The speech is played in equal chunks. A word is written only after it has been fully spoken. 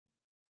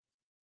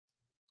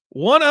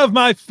One of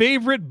my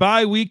favorite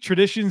bye-week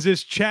traditions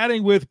is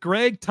chatting with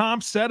Greg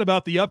Tompsett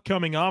about the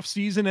upcoming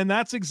offseason, and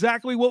that's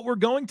exactly what we're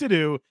going to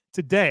do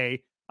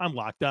today on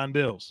Locked On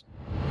Bills.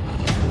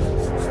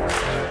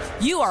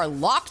 You are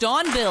Locked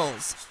On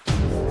Bills,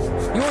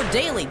 your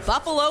daily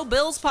Buffalo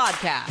Bills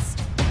podcast.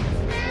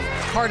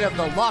 Part of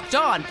the Locked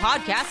On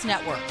Podcast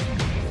Network,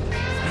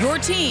 your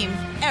team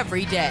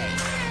every day.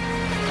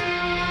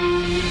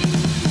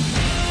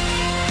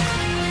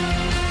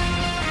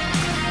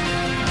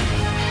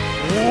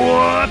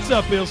 What's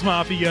up, Bills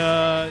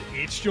Mafia?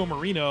 It's Joe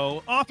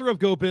Marino, author of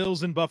Go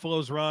Bills and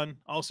Buffalo's Run,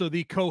 also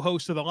the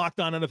co-host of the Locked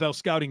On NFL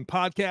Scouting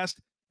podcast,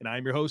 and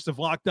I'm your host of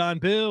Locked On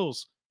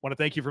Bills. I want to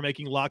thank you for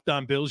making Locked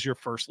On Bills your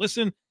first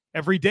listen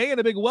every day,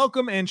 and a big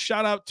welcome and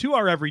shout out to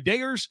our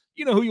everydayers.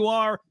 You know who you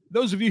are.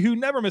 Those of you who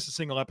never miss a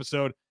single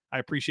episode, I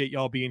appreciate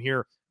y'all being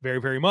here very,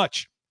 very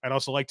much. I'd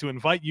also like to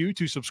invite you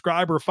to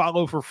subscribe or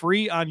follow for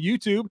free on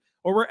YouTube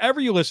or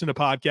wherever you listen to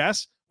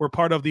podcasts. We're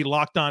part of the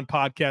Locked On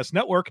Podcast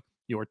Network,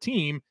 your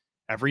team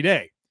every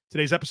day.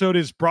 Today's episode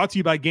is brought to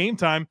you by Game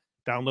Time.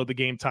 Download the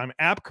Game Time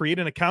app, create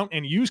an account,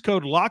 and use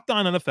code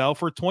LOCKEDONNFL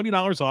for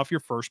 $20 off your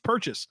first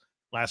purchase.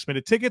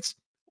 Last-minute tickets,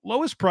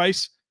 lowest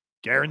price,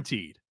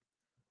 guaranteed.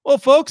 Well,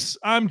 folks,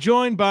 I'm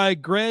joined by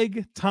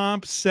Greg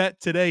Tompsett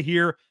today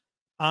here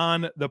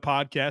on the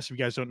podcast. If you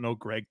guys don't know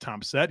Greg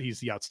Tompsett, he's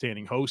the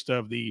outstanding host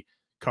of the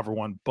Cover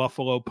One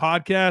Buffalo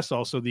podcast,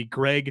 also the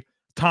Greg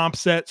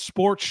Tompsett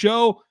Sports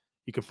Show.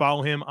 You can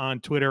follow him on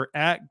Twitter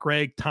at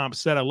Greg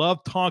Tompsett. I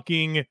love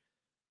talking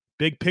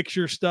big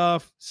picture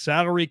stuff,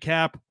 salary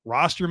cap,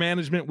 roster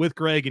management with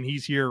Greg, and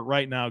he's here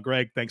right now.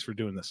 Greg, thanks for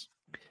doing this.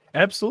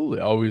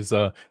 Absolutely.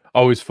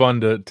 Always fun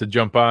to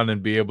jump on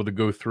and be able to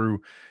go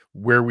through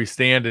where we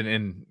stand.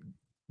 And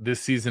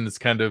this season, it's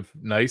kind of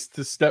nice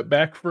to step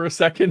back for a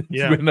second.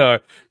 It's been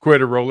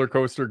quite a roller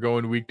coaster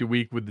going week to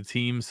week with the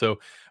team. So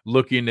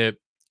looking at,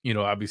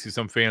 obviously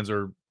some fans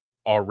are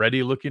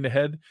already looking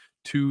ahead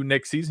to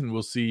next season.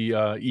 We'll see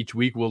each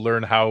week. We'll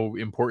learn how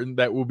important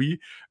that will be.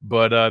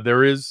 But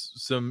there is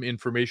some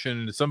information,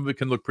 and some of it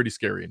can look pretty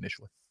scary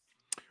initially.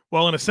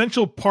 Well, an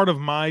essential part of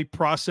my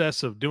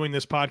process of doing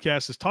this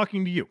podcast is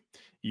talking to you.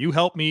 You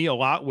help me a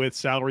lot with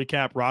salary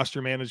cap,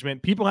 roster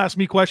management. People ask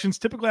me questions.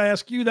 Typically, I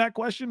ask you that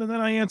question, and then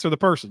I answer the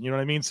person. You know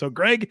what I mean? So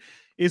Greg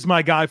is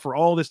my guy for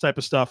all this type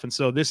of stuff. And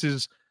so this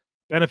is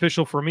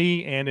beneficial for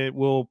me, and it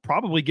will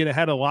probably get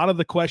ahead of a lot of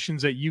the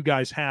questions that you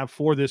guys have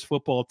for this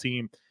football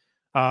team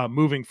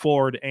moving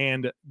forward.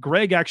 And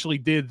Greg actually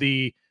did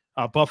the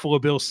Buffalo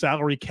Bills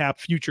salary cap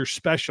future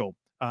special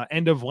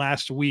end of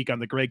last week on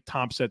the Greg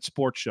Tompsett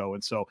Sports Show.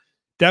 And so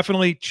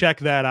definitely check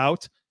that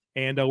out.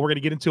 And we're going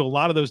to get into a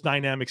lot of those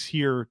dynamics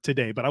here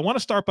today. But I want to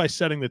start by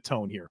setting the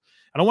tone here.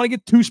 I don't want to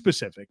get too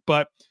specific,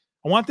 but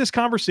I want this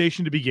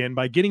conversation to begin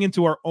by getting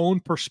into our own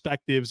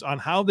perspectives on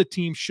how the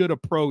team should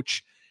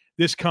approach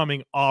this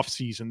coming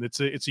offseason.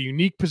 It's a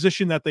unique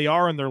position that they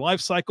are in their life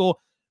cycle.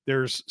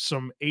 There's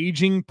some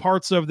aging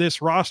parts of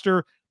this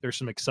roster. There's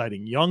some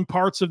exciting young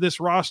parts of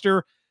this roster.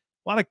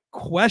 A lot of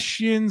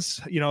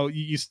questions.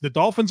 The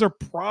Dolphins are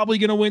probably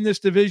going to win this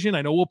division.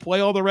 I know we'll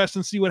play all the rest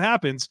and see what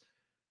happens.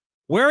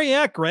 Where are you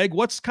at, Greg?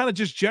 What's kind of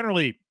just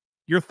generally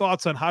your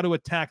thoughts on how to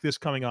attack this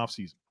coming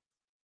offseason?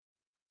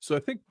 So I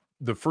think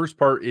the first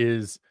part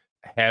is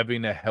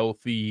having a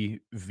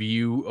healthy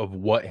view of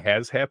what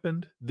has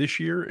happened this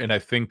year. And I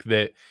think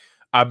that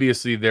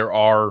obviously there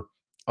are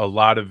a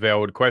lot of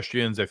valid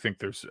questions. I think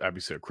there's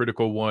obviously a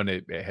critical one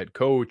at head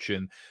coach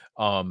and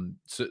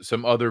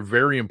some other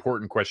very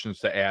important questions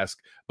to ask.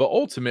 But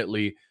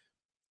ultimately,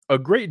 a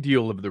great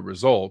deal of the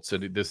results,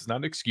 and this is not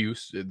an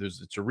excuse,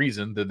 it's a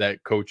reason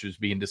that coach is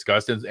being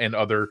discussed and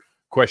other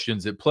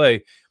questions at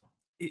play,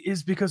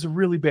 is because of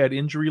really bad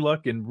injury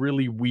luck and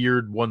really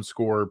weird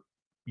one-score,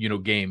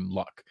 game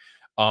luck.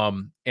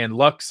 And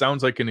luck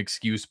sounds like an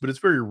excuse, but it's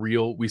very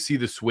real. We see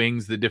the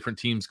swings that different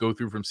teams go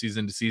through from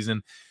season to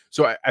season.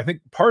 So I think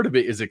part of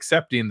it is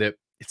accepting that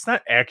it's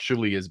not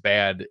actually as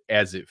bad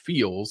as it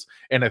feels.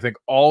 And I think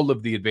all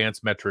of the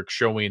advanced metrics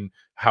showing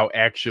how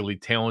actually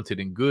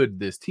talented and good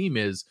this team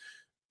is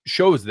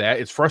shows that.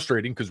 It's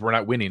frustrating because we're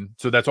not winning.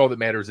 So that's all that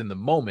matters in the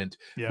moment.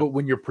 Yeah. But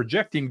when you're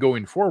projecting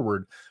going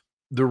forward,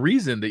 the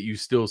reason that you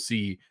still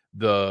see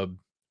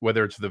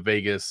whether it's the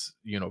Vegas,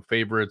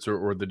 favorites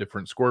or the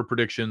different score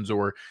predictions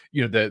or,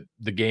 the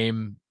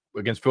game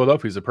against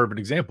Philadelphia is a perfect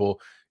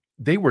example.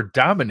 They were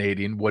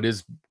dominating what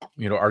is,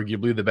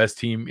 arguably the best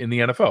team in the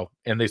NFL,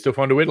 and they still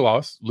found a way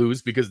to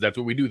lose because that's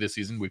what we do this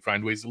season. We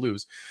find ways to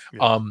lose.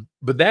 Yeah.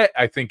 But that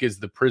I think is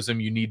the prism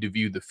you need to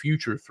view the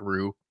future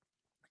through,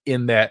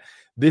 in that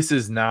this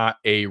is not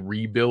a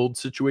rebuild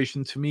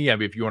situation to me. I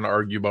mean, if you want to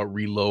argue about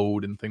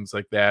reload and things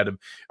like that,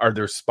 are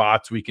there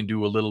spots we can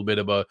do a little bit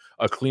of a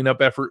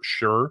cleanup effort?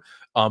 Sure.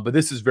 But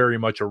this is very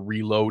much a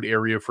reload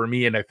area for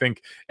me. And I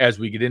think as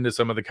we get into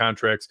some of the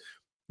contracts,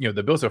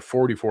 the Bills have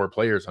 44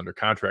 players under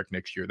contract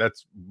next year.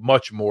 That's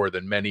much more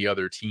than many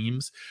other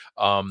teams.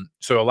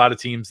 So a lot of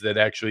teams that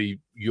actually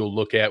you'll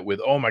look at with,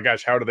 oh my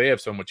gosh, how do they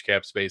have so much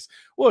cap space?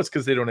 Well, it's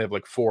because they don't have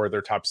like 4 of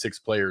their top 6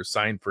 players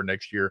signed for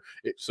next year.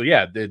 So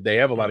yeah, they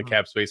have a lot of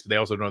cap space, but they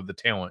also don't have the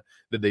talent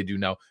that they do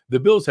now. The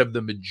Bills have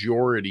the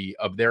majority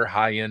of their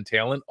high-end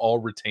talent all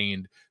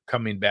retained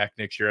coming back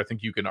next year. I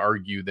think you can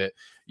argue that,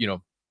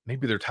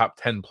 maybe their top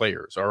 10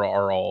 players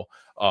are all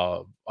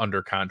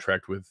under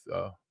contract with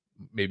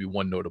maybe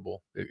one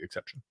notable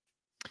exception.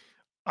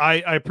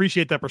 I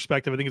appreciate that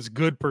perspective. I think it's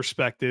good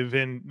perspective,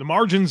 and the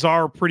margins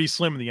are pretty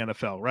slim in the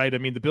NFL, right? I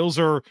mean, the Bills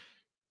are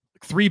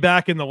 3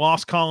 back in the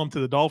loss column to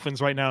the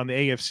Dolphins right now in the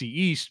AFC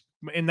East,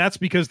 and that's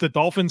because the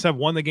Dolphins have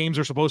won the games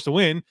they're supposed to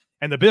win,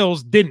 and the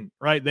Bills didn't,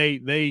 right?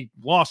 They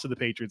lost to the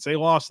Patriots, they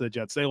lost to the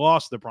Jets, they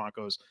lost to the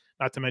Broncos,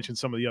 not to mention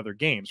some of the other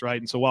games,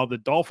 right? And so while the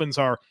Dolphins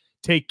are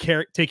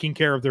taking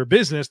care of their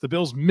business, the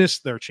Bills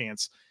missed their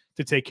chance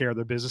to take care of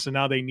their business, and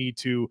now they need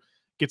to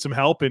get some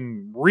help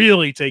and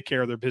really take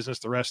care of their business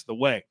the rest of the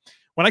way.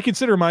 When I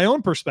consider my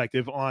own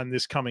perspective on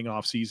this coming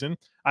off season,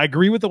 I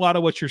agree with a lot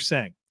of what you're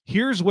saying.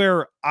 Here's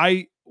where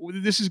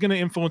this is going to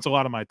influence a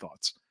lot of my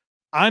thoughts.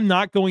 I'm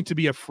not going to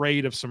be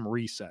afraid of some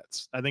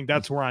resets. I think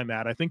that's where I'm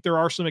at. I think there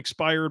are some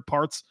expired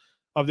parts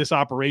of this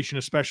operation,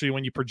 especially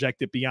when you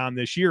project it beyond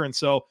this year. And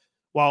so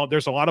while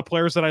there's a lot of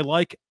players that I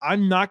like,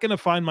 I'm not going to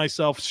find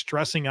myself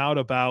stressing out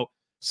about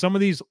some of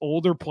these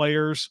older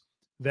players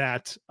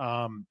that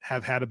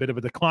have had a bit of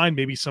a decline,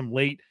 maybe some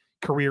late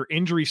career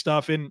injury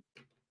stuff. And,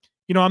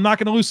 I'm not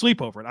going to lose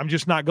sleep over it. I'm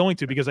just not going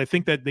to, because I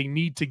think that they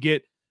need to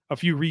get a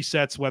few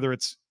resets, whether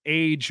it's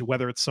age,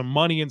 whether it's some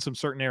money in some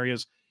certain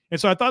areas. And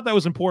so I thought that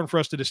was important for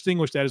us to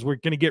distinguish that as we're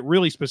going to get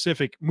really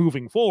specific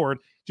moving forward,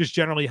 just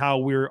generally how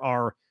we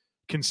are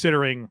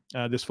considering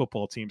this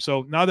football team.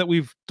 So now that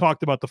we've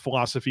talked about the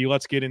philosophy,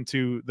 let's get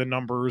into the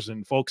numbers,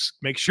 and folks,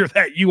 make sure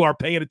that you are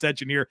paying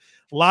attention here.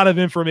 A lot of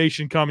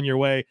information coming your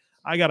way.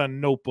 I got a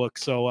notebook,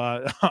 so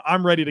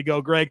I'm ready to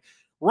go, Greg.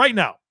 Right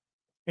now,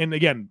 and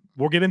again,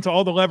 we'll get into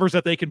all the levers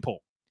that they can pull.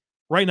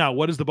 Right now,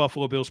 what is the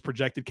Buffalo Bills'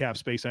 projected cap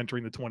space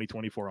entering the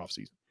 2024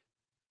 offseason?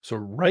 So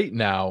right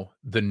now,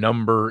 the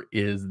number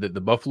is that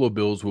the Buffalo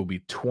Bills will be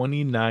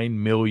 $29.2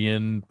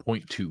 million.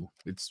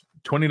 It's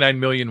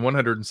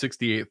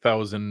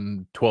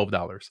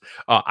 $29,168,012.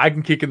 I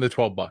can kick in the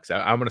 $12.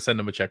 I'm going to send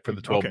them a check for the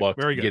 $12.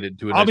 Very good. Get it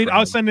to a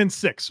I'll send in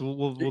 6.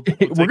 We'll we're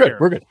good.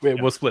 We're good.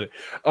 We'll split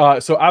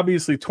it. So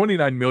obviously,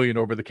 $29 million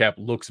over the cap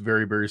looks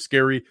very, very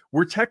scary.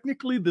 We're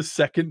technically the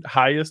second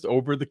highest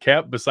over the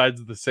cap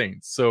besides the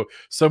Saints. So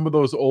some of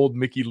those old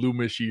Mickey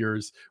Loomis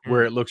years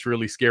where it looks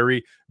really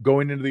scary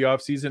going into the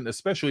offseason,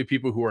 especially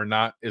people who are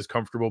not as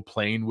comfortable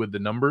playing with the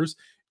numbers,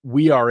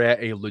 we are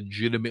at a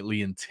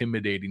legitimately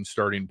intimidating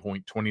starting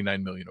point,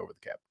 $29 million over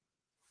the cap.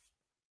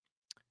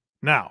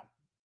 Now,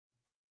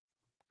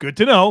 good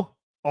to know.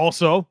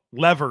 Also,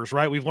 levers,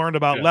 right? We've learned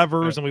about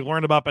levers and we've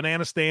learned about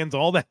banana stands,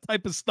 all that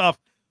type of stuff.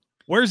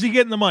 Where's he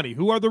getting the money?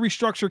 Who are the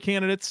restructure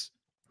candidates?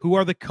 Who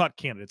are the cut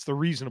candidates, the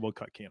reasonable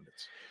cut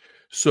candidates?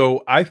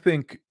 So I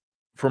think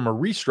from a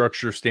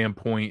restructure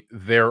standpoint,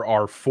 there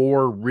are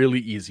 4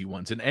 really easy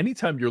ones. And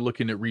anytime you're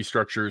looking at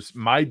restructures,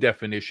 my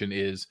definition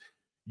is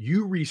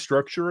you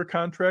restructure a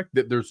contract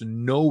that there's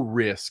no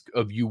risk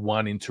of you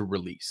wanting to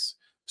release.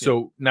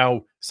 So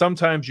now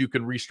sometimes you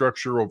can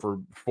restructure over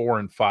 4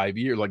 and 5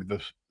 years, like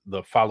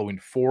the following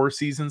 4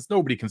 seasons.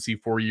 Nobody can see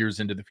 4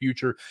 years into the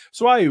future.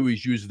 So I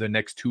always use the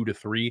next 2 to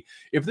 3.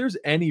 If there's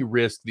any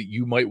risk that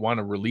you might want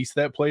to release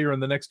that player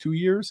in the next 2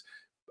 years,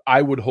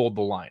 I would hold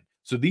the line.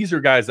 So these are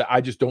guys that I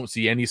just don't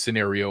see any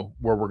scenario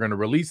where we're going to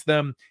release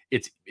them.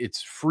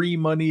 It's free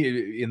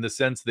money in the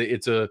sense that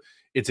it's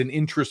an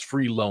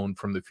interest-free loan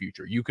from the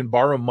future. You can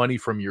borrow money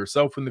from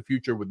yourself in the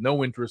future with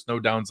no interest, no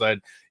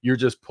downside. You're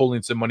just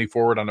pulling some money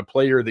forward on a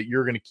player that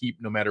you're going to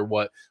keep no matter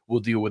what.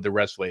 We'll deal with the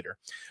rest later.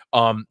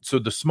 So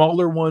the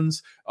smaller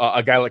ones,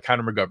 a guy like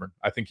Connor McGovern,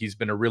 I think he's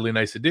been a really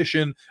nice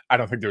addition. I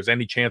don't think there's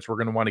any chance we're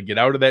going to want to get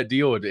out of that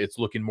deal. It's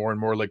looking more and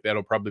more like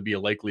that'll probably be a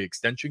likely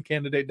extension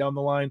candidate down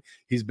the line.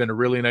 He's been a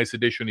really nice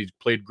addition. He's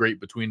played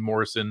great between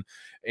Morrison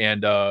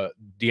and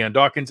Deion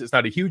Dawkins. It's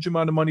not a huge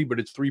amount of money, but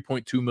it's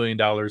 $3.2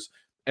 million.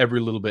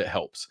 Every little bit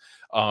helps.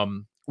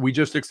 We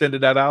just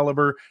extended that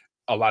Oliver.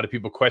 A lot of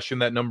people question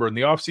that number in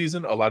the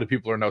offseason. A lot of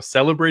people are now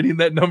celebrating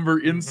that number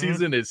in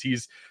season as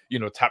he's,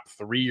 top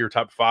 3 or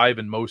top 5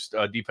 in most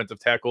defensive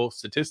tackle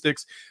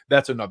statistics.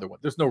 That's another one.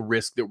 There's no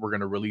risk that we're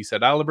going to release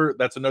that Oliver.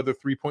 That's another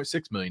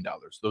 $3.6 million.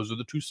 Those are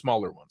the 2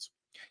 smaller ones.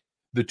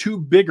 The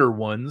 2 bigger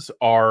ones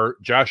are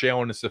Josh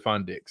Allen and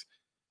Stefon Diggs.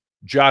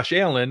 Josh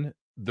Allen,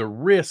 the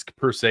risk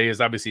per se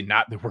is obviously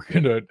not that we're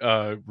going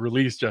to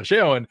release Josh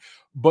Allen,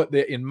 but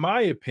that in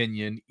my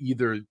opinion,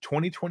 either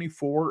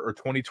 2024 or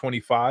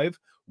 2025,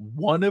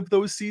 one of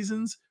those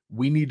seasons,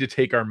 we need to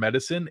take our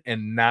medicine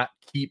and not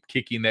keep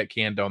kicking that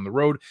can down the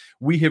road.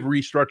 We have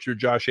restructured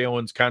Josh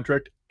Allen's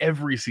contract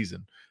every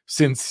season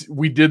since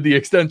we did the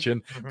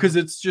extension because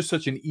it's just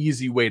such an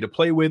easy way to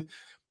play with.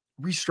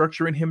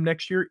 restructuring him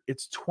next year,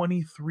 it's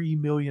 $23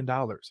 million.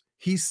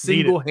 He Need it.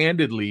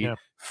 single-handedly Yeah.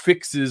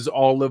 fixes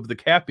all of the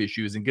cap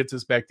issues and gets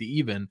us back to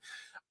even.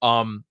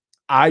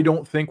 I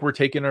don't think we're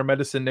taking our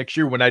medicine next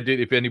year. When I did,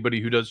 if anybody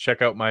who does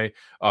check out my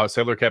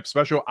salary cap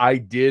special, I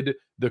did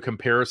the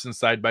comparison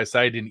side by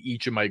side in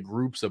each of my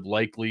groups of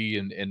likely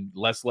and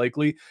less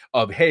likely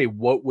of, hey,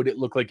 what would it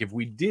look like if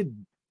we did,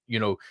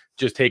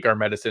 just take our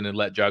medicine and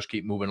let Josh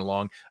keep moving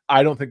along.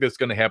 I don't think that's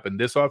going to happen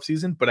this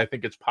offseason, but I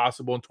think it's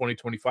possible in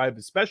 2025,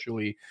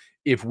 especially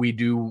if we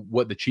do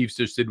what the Chiefs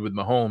just did with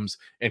Mahomes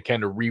and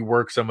kind of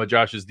rework some of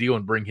Josh's deal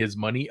and bring his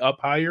money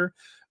up higher.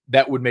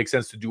 That would make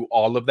sense to do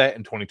all of that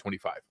in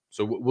 2025.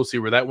 So we'll see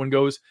where that one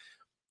goes.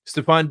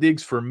 Stefon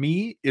Diggs, for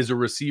me, is a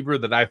receiver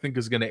that I think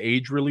is going to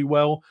age really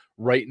well.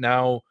 Right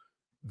now,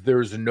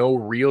 there's no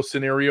real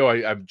scenario.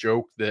 I've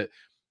joked that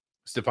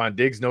Stefon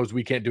Diggs knows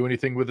we can't do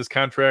anything with his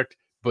contract,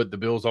 but the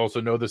Bills also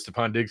know that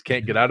Stefon Diggs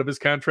can't get out of his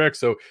contract.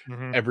 So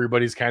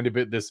everybody's kind of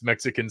at this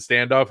Mexican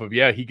standoff of,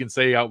 yeah, he can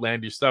say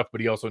outlandish stuff,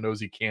 but he also knows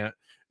he can't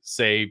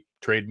say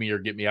trade me or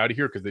get me out of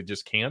here because they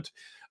just can't.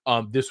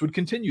 This would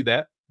continue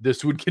that.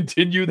 This would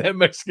continue that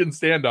Mexican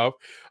standoff,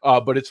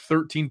 but it's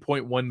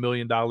 $13.1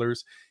 million.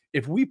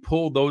 If we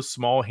pull those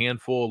small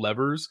handful of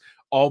levers,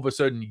 all of a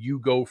sudden you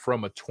go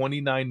from a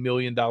 $29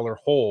 million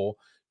hole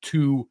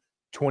to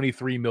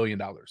 $23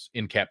 million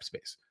in cap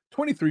space.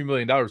 $23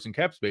 million in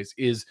cap space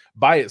is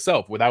by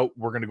itself without,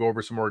 we're going to go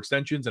over some more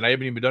extensions, and I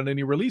haven't even done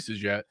any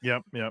releases yet.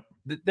 Yep.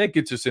 That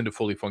gets us into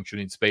fully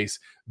functioning space.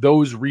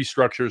 Those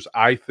restructures,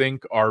 I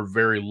think, are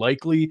very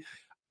likely.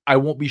 I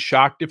won't be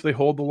shocked if they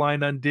hold the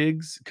line on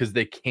Diggs because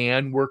they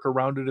can work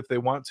around it if they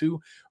want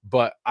to.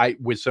 But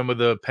with some of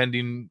the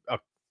pending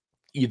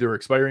either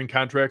expiring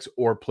contracts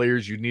or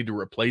players you need to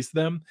replace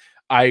them,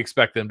 I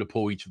expect them to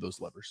pull each of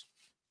those levers.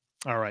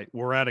 All right.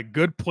 We're at a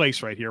good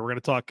place right here. We're going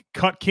to talk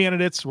cut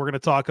candidates. We're going to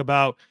talk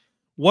about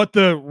what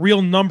the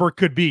real number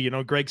could be.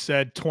 Greg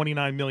said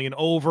 29 million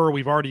over.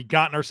 We've already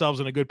gotten ourselves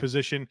in a good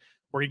position.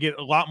 We're going to get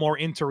a lot more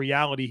into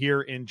reality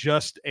here in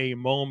just a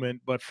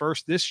moment. But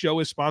first, this show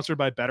is sponsored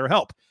by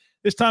BetterHelp.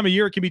 This time of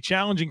year, it can be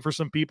challenging for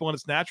some people, and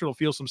it's natural to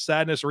feel some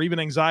sadness or even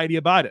anxiety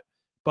about it.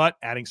 But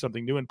adding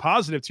something new and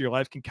positive to your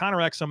life can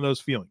counteract some of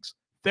those feelings.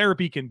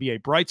 Therapy can be a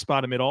bright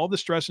spot amid all the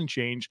stress and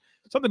change,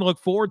 something to look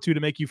forward to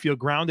make you feel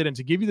grounded and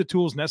to give you the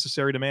tools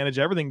necessary to manage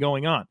everything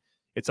going on.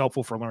 It's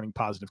helpful for learning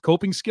positive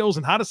coping skills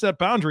and how to set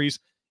boundaries.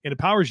 It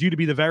empowers you to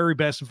be the very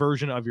best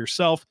version of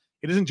yourself.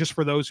 It isn't just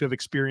for those who have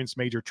experienced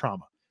major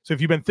trauma. So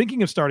if you've been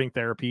thinking of starting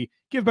therapy,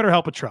 give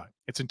BetterHelp a try.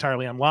 It's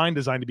entirely online,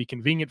 designed to be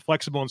convenient,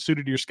 flexible, and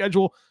suited to your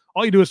schedule.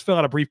 All you do is fill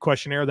out a brief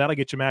questionnaire. That'll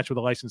get you matched with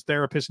a licensed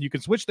therapist, and you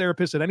can switch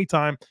therapists at any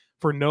time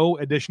for no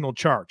additional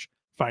charge.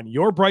 Find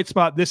your bright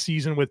spot this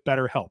season with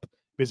BetterHelp.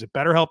 Visit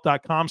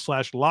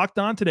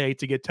BetterHelp.com/lockedon today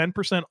to get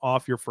 10%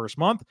 off your first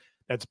month.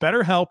 That's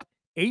BetterHelp,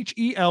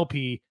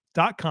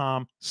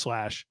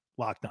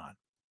 HELP.com/lockedon.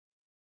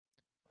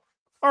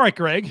 All right,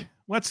 Greg,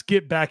 let's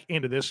get back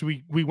into this.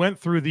 We went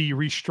through the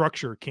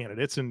restructure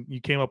candidates, and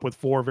you came up with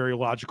 4 very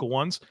logical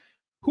ones.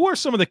 Who are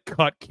some of the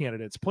cut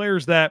candidates,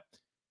 players that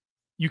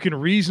you can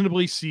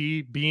reasonably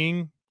see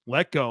being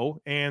let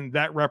go, and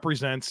that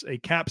represents a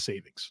cap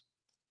savings?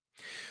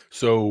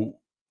 So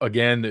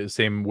again, the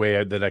same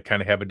way that I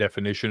kind of have a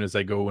definition as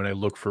I go when I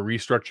look for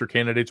restructure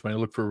candidates, when I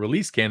look for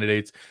release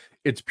candidates,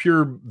 it's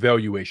pure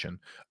valuation.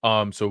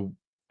 So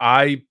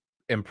I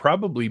am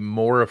probably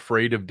more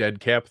afraid of dead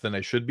cap than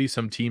I should be.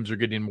 Some teams are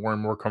getting more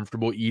and more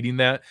comfortable eating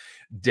that.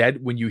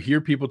 When you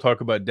hear people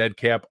talk about dead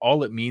cap,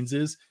 all it means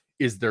is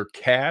there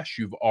cash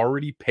you've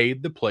already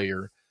paid the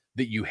player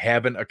that you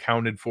haven't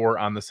accounted for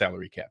on the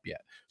salary cap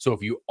yet. So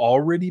if you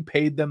already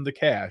paid them the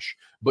cash,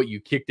 but you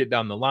kicked it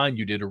down the line,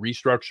 you did a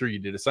restructure, you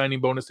did a signing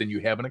bonus, and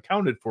you haven't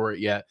accounted for it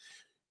yet,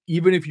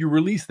 even if you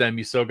release them,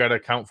 you still got to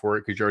account for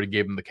it because you already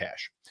gave them the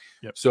cash.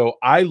 Yep. So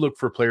I look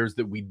for players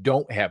that we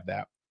don't have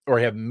that, or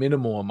have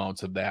minimal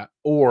amounts of that,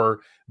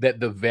 or that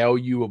the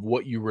value of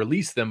what you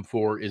release them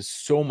for is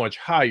so much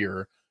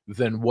higher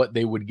than what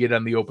they would get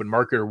on the open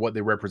market or what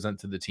they represent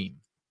to the team.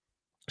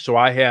 So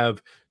I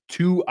have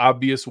 2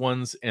 obvious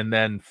ones and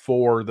then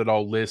 4 that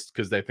I'll list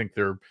because I think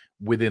they're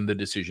within the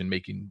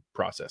decision-making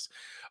process.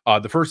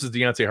 The first is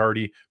Deontay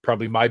Hardy,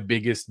 probably my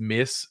biggest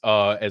miss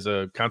as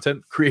a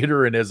content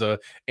creator and as a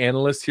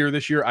analyst here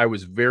this year. I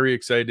was very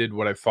excited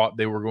what I thought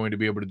they were going to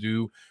be able to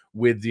do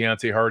with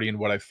Deontay Hardy and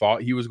what I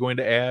thought he was going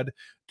to add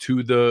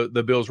to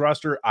the Bills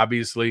roster.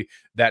 Obviously,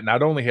 that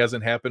not only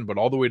hasn't happened, but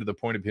all the way to the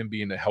point of him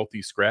being a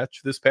healthy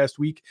scratch this past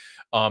week.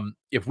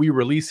 If we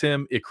release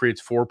him, it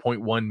creates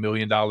 $4.1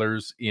 million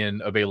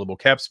in available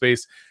cap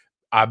space.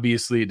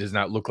 Obviously, it does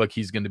not look like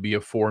he's going to be a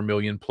 $4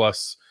 million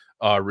plus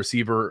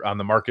receiver on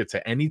the market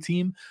to any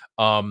team.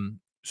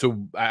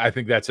 So I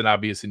think that's an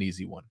obvious and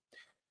easy one.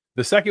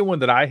 The second one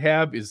that I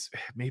have is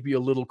maybe a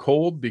little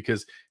cold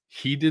because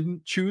he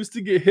didn't choose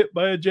to get hit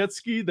by a jet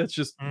ski. That's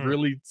just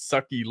really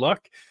sucky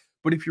luck.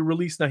 But if you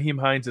release Nyheim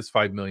Hines, it's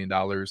 $5 million.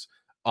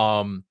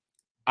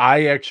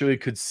 I actually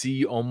could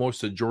see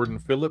almost a Jordan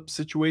Phillips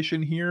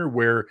situation here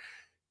where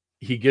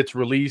he gets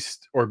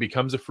released or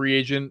becomes a free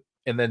agent.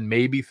 and then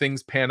maybe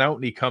things pan out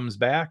and he comes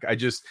back.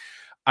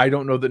 I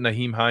don't know that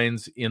Nyheim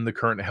Hines in the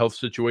current health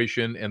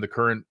situation and the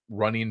current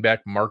running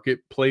back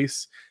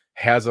marketplace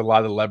has a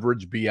lot of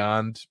leverage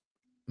beyond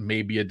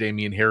maybe a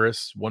Damian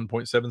Harris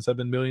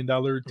 $1.77 million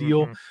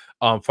deal.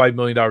 $5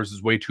 million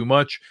is way too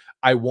much.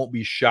 I won't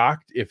be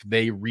shocked if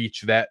they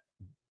reach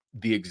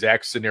the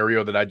exact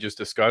scenario that I just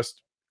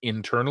discussed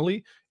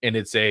internally, and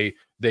they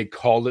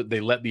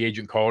let the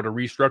agent call it a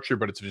restructure,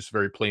 but it's just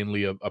very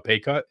plainly a pay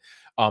cut.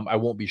 I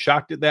won't be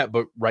shocked at that,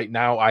 but right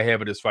now I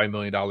have it as $5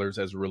 million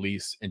as a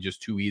release and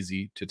just too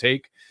easy to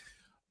take.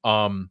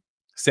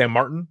 Sam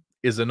Martin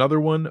is another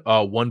one,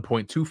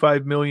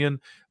 1.25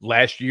 million.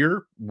 Last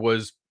year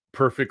was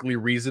perfectly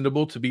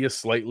reasonable to be a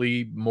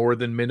slightly more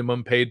than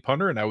minimum paid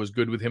punter, and I was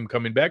good with him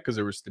coming back because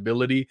there was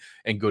stability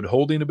and good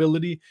holding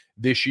ability.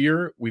 This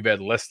year we've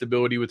had less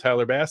stability with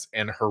Tyler Bass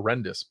and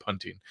horrendous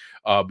punting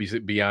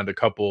beyond a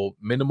couple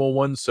minimal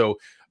ones. So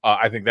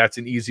I think that's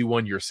an easy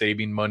one. You're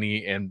saving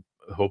money, and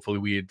hopefully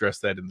we address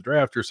that in the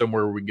draft or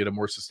somewhere where we can get a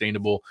more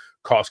sustainable,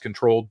 cost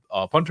controlled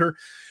punter.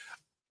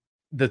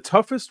 The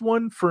toughest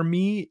one for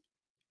me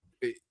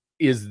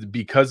is,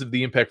 because of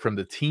the impact from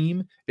the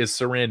team, is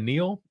Siran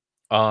Neal.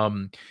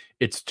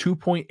 It's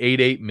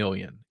 2.88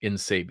 million in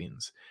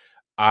savings.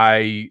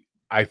 I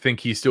think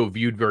he's still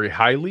viewed very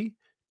highly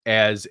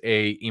as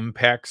a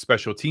impact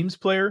special teams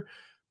player,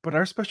 but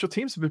our special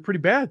teams have been pretty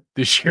bad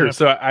this year. Yeah.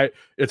 So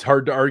it's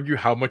hard to argue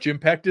how much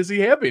impact is he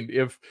having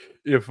if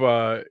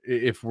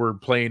we're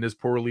playing as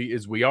poorly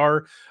as we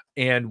are.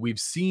 And we've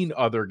seen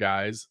other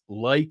guys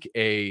like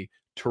a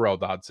Tyrel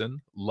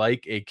Dodson,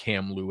 like a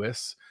Cam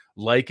Lewis,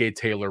 like a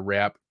Taylor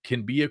Rapp,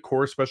 can be a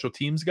core special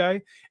teams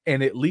guy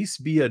and at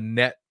least be a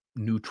net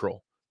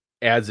neutral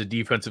as a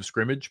defensive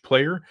scrimmage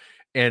player.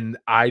 And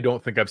I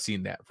don't think I've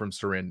seen that from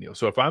Siran Neal.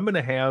 So if I'm going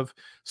to have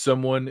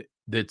someone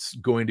that's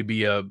going to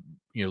be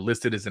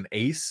listed as an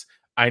ace,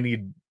 I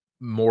need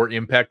more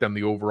impact on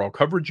the overall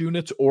coverage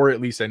units, or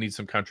at least I need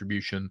some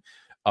contribution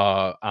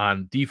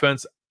on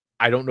defense.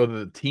 I don't know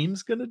that the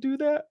team's going to do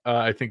that.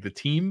 I think the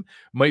team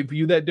might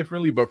view that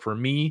differently, but for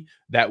me,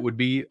 that would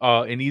be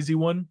an easy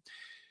one.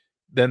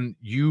 Then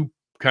you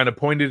kind of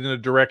pointed in a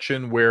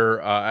direction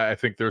where I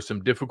think there's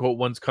some difficult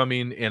ones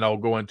coming, and I'll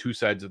go on two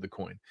sides of the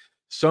coin.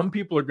 Some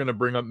people are going to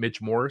bring up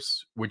Mitch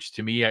Morse, which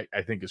to me, I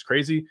think is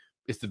crazy.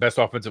 It's the best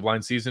offensive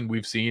line season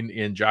we've seen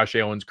in Josh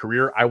Allen's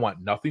career. I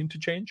want nothing to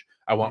change.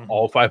 I want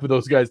all five of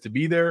those guys to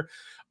be there.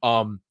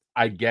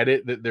 I get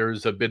it that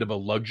there's a bit of a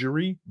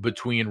luxury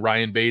between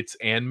Ryan Bates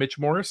and Mitch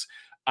Morse.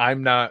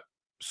 I'm not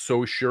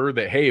so sure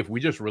that, hey, if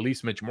we just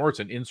release Mitch Morse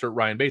and insert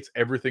Ryan Bates,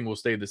 everything will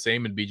stay the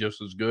same and be just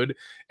as good.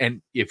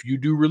 And if you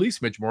do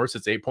release Mitch Morse,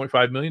 it's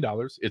 $8.5 million.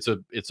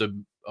 It's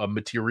a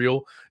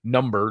material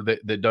number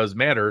that does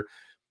matter.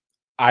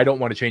 I don't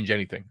want to change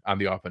anything on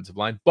the offensive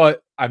line,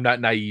 but I'm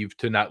not naive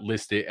to not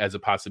list it as a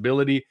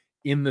possibility,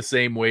 in the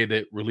same way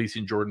that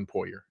releasing Jordan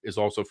Poyer is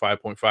also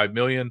 $5.5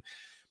 million.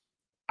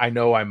 I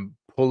know I'm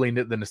pulling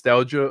at the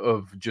nostalgia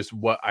of just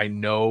what I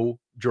know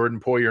Jordan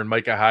Poyer and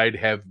Micah Hyde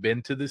have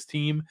been to this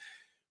team.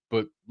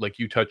 But like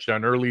you touched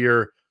on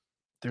earlier,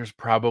 there's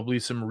probably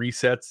some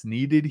resets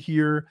needed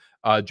here.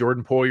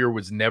 Jordan Poyer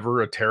was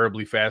never a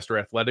terribly fast or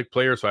athletic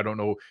player, so I don't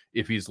know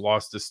if he's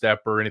lost a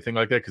step or anything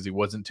like that, because he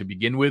wasn't to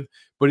begin with,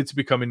 but it's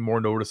becoming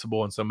more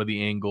noticeable in some of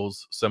the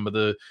angles, some of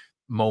the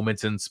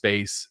moments in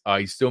space.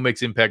 He still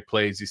makes impact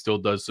plays. He still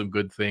does some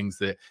good things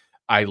that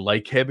I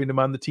like having him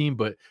on the team,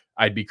 but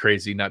I'd be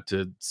crazy not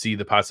to see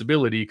the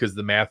possibility because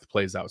the math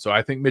plays out. So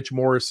I think Mitch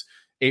Morse,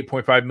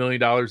 $8.5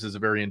 million is a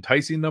very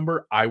enticing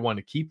number. I want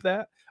to keep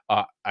that.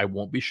 I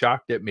won't be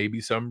shocked at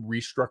maybe some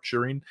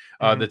restructuring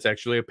that's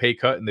actually a pay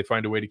cut and they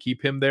find a way to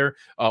keep him there,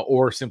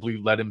 or simply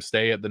let him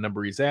stay at the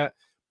number he's at.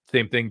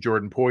 Same thing,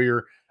 Jordan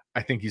Poyer.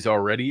 I think he's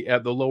already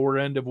at the lower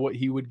end of what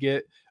he would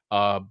get,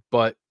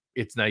 but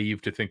it's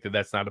naive to think that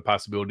that's not a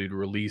possibility to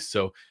release.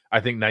 So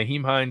I think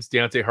Nyheim Hines,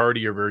 Deontay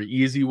Hardy are very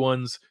easy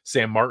ones.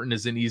 Sam Martin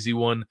is an easy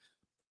one.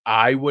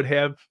 I would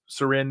have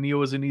Siran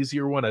Neal as an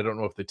easier one. I don't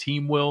know if the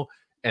team will.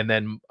 And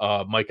then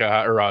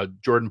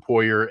Jordan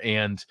Poyer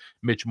and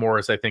Mitch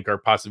Morse, I think, are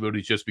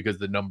possibilities just because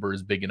the number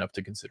is big enough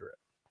to consider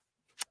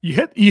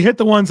it. You hit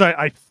the ones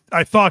I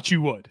thought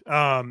you would.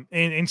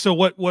 And so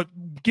what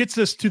gets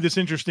us to this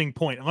interesting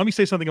point? Let me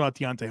say something about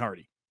Deontay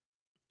Hardy.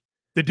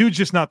 The dude's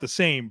just not the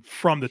same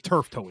from the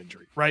turf toe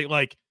injury, right?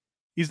 Like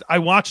I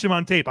watched him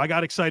on tape. I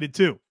got excited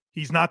too.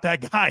 He's not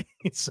that guy.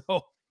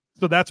 So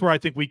that's where I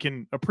think we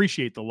can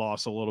appreciate the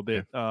loss a little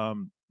bit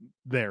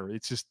there.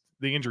 It's just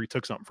the injury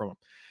took something from him.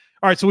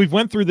 All right, so we've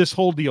went through this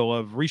whole deal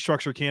of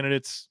restructure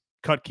candidates,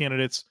 cut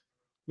candidates.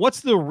 What's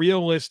the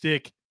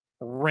realistic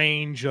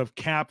range of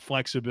cap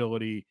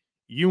flexibility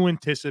you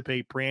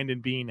anticipate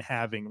Brandon Beane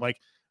having? Like,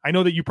 I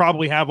know that you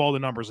probably have all the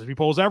numbers. If he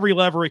pulls every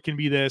lever, it can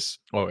be this.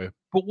 Oh, yeah.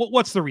 But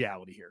what's the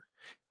reality here?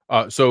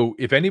 So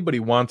if anybody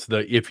wants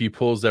if he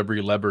pulls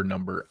every lever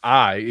number,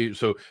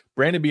 so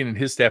Brandon Beane and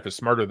his staff is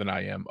smarter than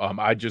I am.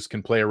 I just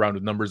can play around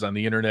with numbers on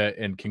the internet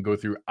and can go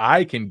through.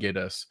 I can get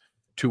us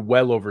to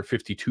well over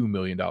 $52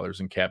 million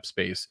in cap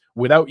space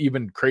without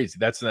even crazy.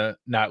 That's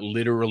not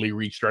literally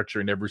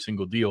restructuring every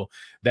single deal.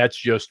 That's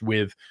just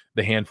with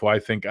the handful. I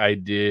think I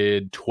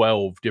did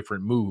 12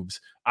 different moves.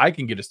 I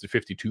can get us to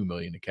 52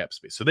 million in cap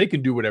space. So they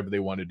can do whatever they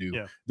want to do.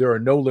 Yeah. There are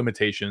no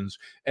limitations.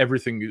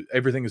 Everything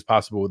is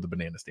possible with the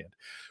banana stand.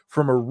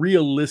 From a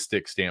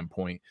realistic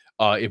standpoint,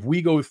 if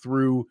we go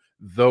through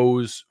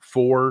those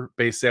 4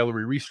 base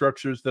salary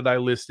restructures that I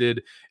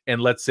listed,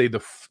 and let's say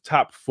the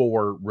top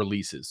 4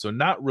 releases, so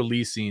not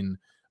releasing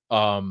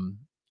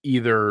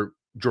either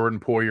Jordan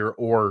Poyer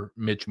or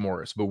Mitch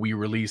Morris, but we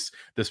release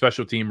the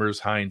special teamers,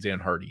 Hines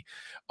and Hardy,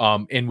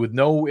 and with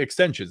no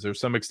extensions. There's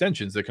some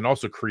extensions that can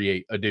also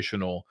create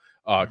additional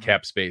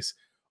cap space.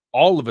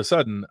 All of a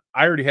sudden,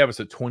 I already have us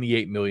at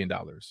 $28 million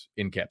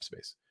in cap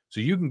space. So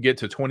you can get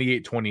to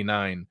 28,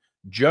 29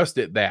 just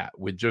at that,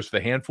 with just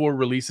the handful of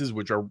releases,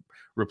 which are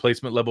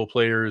replacement level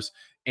players,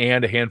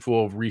 and a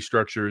handful of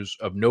restructures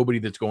of nobody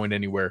that's going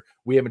anywhere.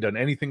 We haven't done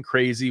anything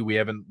crazy. We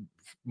haven't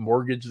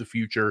mortgaged the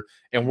future,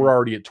 and we're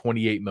already at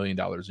 $28 million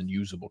in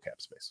usable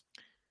cap space.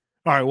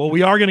 All right, well,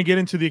 we are going to get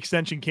into the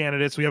extension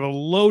candidates. We have a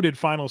loaded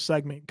final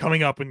segment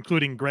coming up,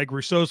 including Greg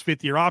Rousseau's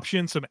 5th-year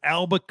option, some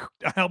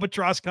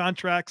albatross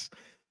contracts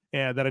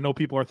that I know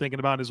people are thinking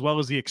about, as well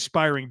as the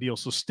expiring deal.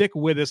 So stick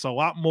with us. A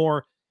lot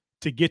more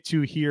to get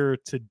to here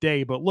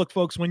today. But look,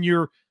 folks, when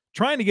you're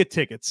trying to get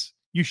tickets,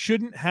 you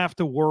shouldn't have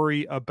to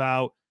worry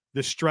about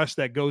the stress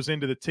that goes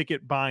into the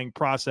ticket buying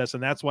process,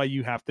 and that's why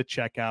you have to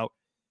check out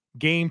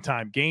Game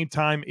Time. Game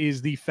Time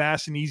is the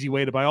fast and easy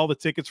way to buy all the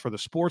tickets for the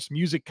sports,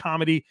 music,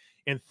 comedy,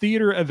 and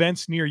theater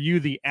events near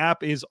you. The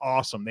app is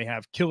awesome. They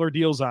have killer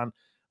deals on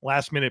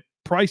last-minute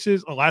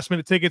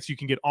tickets. You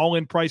can get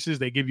all-in prices.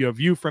 They give you a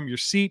view from your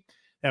seat.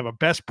 They have a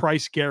best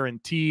price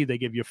guarantee. They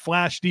give you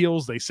flash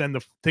deals. They send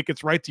the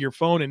tickets right to your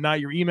phone and not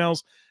your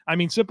emails. I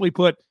mean, simply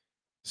put,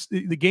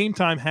 the Game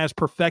Time has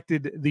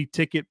perfected the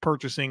ticket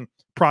purchasing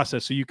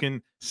process, so you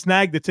can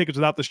snag the tickets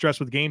without the stress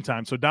with Game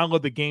Time. So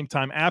download the Game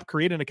Time app,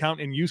 create an account,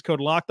 and use code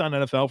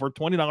LOCKEDONNFL for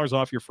 $20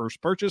 off your first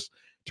purchase.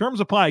 Terms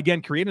apply.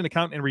 Again, create an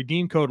account and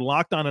redeem code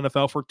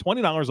LOCKEDONNFL for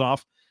 $20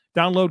 off.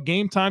 Download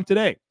Game Time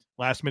today.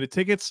 Last-minute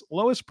tickets,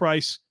 lowest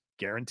price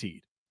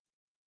guaranteed.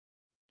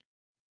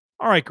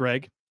 All right,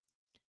 Greg.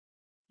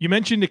 You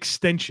mentioned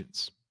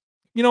extensions.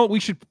 You know, we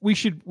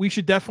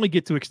should definitely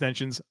get to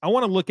extensions. I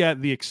want to look at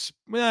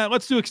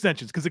let's do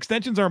extensions, because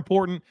extensions are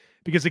important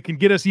because it can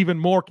get us even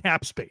more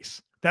cap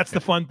space. That's the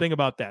fun thing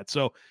about that.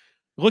 So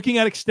looking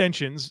at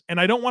extensions, and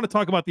I don't want to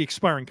talk about the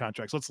expiring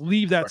contracts. Let's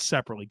leave that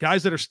separately.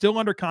 Guys that are still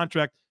under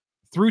contract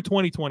through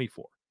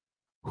 2024.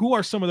 Who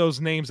are some of those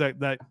names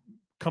that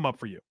come up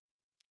for you?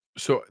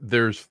 So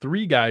there's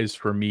 3 guys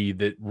for me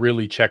that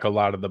really check a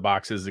lot of the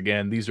boxes.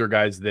 Again, these are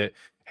guys that,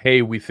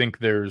 hey, we think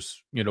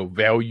there's,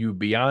 value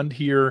beyond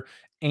here.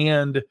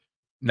 And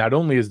not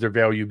only is there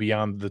value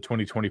beyond the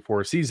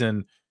 2024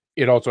 season,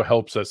 it also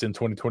helps us in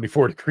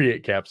 2024 to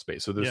create cap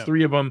space. So there's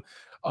 3 of them.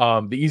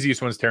 The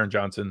easiest one is Taron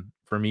Johnson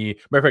for me.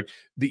 Matter of fact,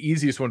 the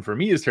easiest one for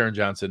me is Taron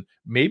Johnson.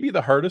 Maybe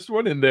the hardest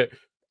one, in that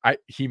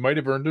he might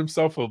have earned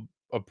himself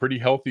a pretty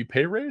healthy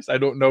pay raise. I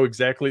don't know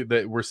exactly,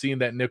 that we're seeing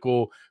that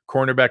nickel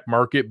cornerback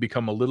market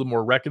become a little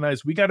more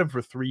recognized. We got him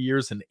for 3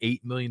 years and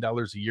 $8 million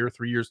a year,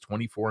 3 years,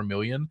 $24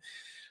 million.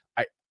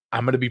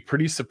 I'm going to be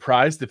pretty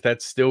surprised if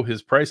that's still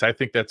his price. I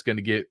think that's going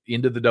to get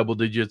into the double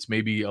digits,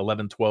 maybe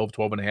 11, 12,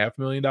 $12.5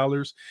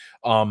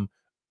 million.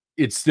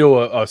 It's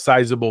still a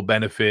sizable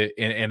benefit,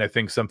 and I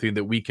think something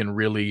that we can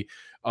really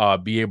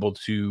be able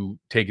to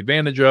take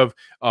advantage of.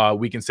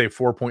 We can save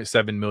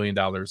 $4.7 million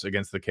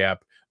against the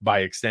cap by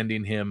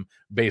extending him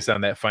based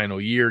on that final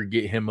year,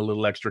 get him a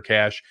little extra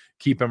cash,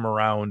 keep him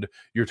around.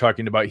 You're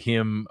talking about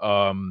him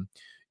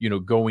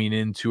going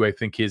into, I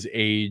think, his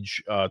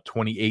age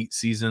 28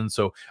 season.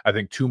 So I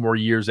think 2 more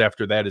years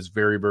after that is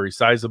very, very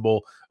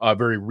sizable,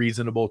 very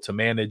reasonable to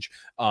manage.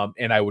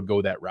 And I would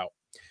go that route.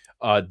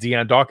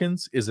 Deion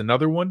Dawkins is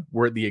another one.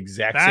 We're at the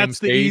exact same stage. That's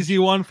the easy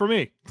one for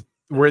me.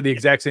 We're at the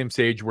exact same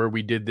stage where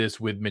we did this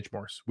with Mitch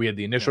Morris. We had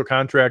the initial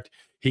contract.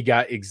 He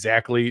got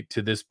exactly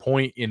to this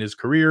point in his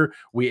career.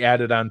 We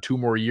added on 2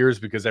 more years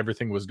because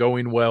everything was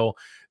going well.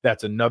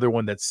 That's another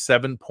one that's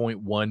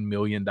 $7.1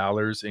 million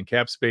in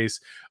cap space.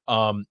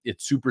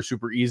 It's super,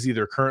 super easy.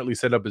 They're currently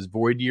set up as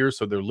void years,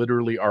 so they're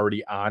literally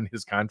already on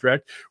his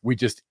contract. We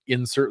just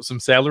insert some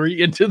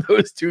salary into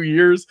those 2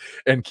 years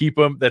and keep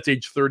them. That's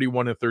age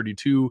 31 and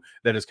 32.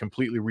 That is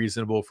completely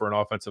reasonable for an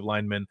offensive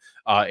lineman.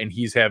 And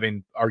he's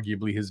having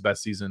arguably his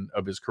best season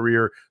of his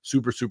career.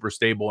 Super, super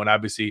stable. And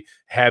obviously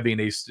having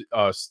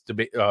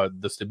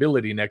the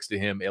stability next to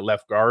him at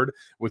left guard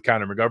with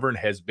Connor McGovern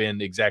has been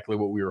exactly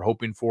what we were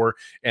hoping for.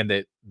 And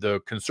that the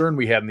concern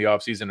we had in the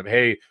offseason of,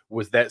 hey,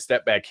 was that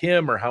step back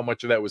him, or how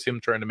much of that was him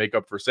trying to make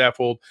up for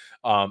Saffold?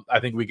 I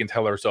think we can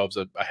tell ourselves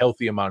a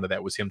healthy amount of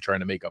that was him trying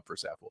to make up for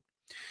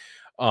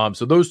Saffold.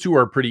 So those 2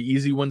 are pretty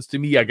easy ones to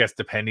me, I guess,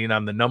 depending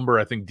on the number.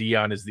 I think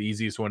Deion is the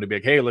easiest one to be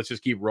like, hey, let's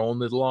just keep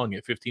rolling it along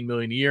at $15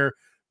 million a year.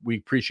 We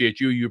appreciate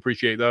you. You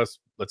appreciate us.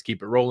 Let's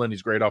keep it rolling.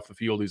 He's great off the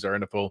field. He's our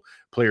NFL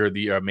player of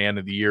the man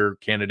of the year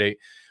candidate.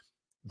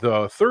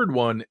 The third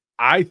one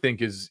I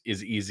think is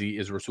easy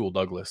is Rasul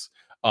Douglas.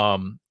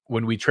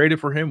 When we traded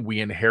for him,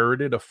 we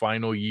inherited a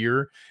final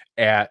year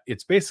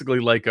it's basically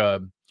like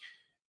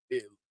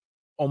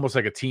almost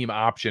like a team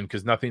option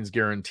because nothing's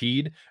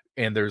guaranteed.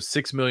 And there's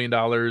 $6 million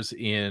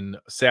in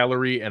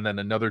salary and then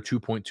another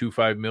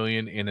 $2.25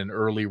 million in an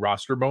early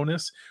roster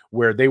bonus,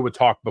 where they would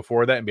talk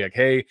before that and be like,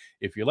 hey,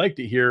 if you liked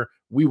it here,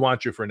 we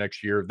want you for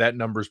next year. That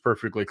number's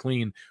perfectly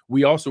clean.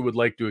 We also would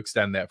like to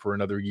extend that for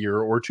another year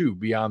or two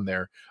beyond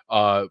there.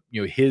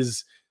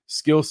 His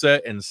skill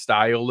set and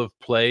style of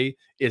play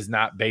is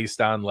not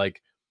based on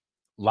like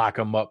lock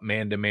him up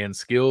man-to-man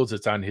skills.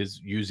 It's on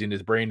his using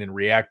his brain and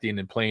reacting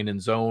and playing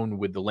in zone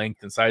with the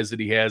length and size that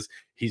he has.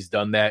 He's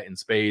done that in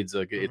spades.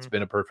 Like it's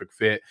been a perfect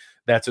fit.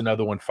 That's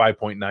another one,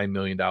 $5.9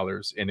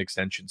 million in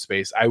extension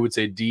space. I would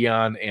say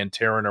Dion and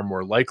Taryn are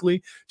more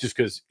likely just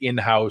because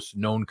in-house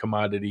known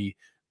commodity,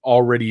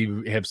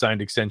 already have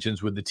signed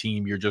extensions with the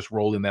team. You're just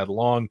rolling that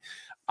along.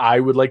 I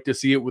would like to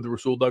see it with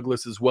Rasul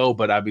Douglas as well,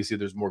 but obviously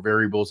there's more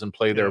variables in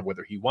play there,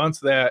 whether he wants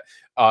that.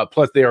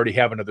 Plus, they already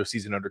have another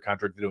season under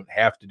contract. They don't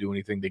have to do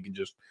anything. They can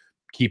just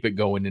keep it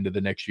going into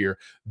the next year.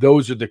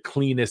 Those are the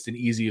cleanest and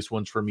easiest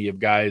ones for me of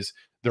guys.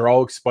 They're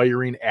all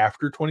expiring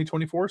after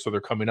 2024, so they're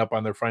coming up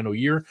on their final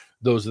year.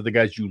 Those are the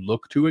guys you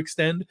look to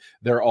extend.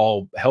 They're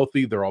all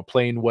healthy. They're all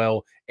playing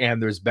well, and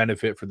there's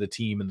benefit for the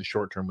team in the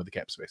short term with the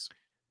cap space.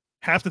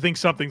 Have to think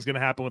something's going to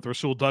happen with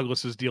Rasul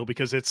Douglas's deal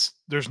because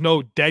there's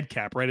no dead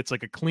cap, right? It's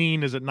like a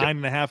clean, is it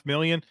 $9.5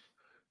 million?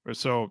 Or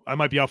so I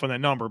might be off on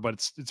that number, but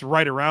it's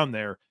right around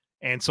there.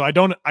 And so I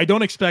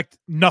don't expect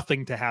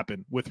nothing to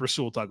happen with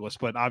Rasul Douglas,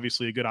 but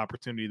obviously a good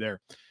opportunity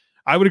there.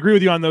 I would agree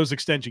with you on those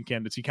extension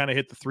candidates. You kind of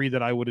hit the three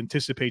that I would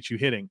anticipate you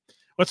hitting.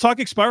 Let's talk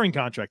expiring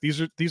contract.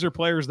 These are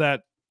players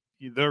that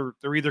they're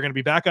either going to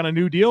be back on a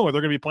new deal or they're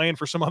going to be playing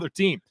for some other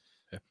team.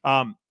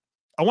 Yeah.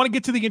 I want to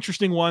get to the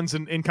interesting ones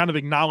and kind of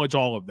acknowledge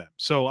all of them.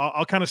 So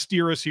I'll kind of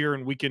steer us here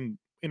and we can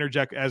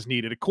interject as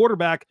needed. A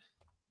quarterback,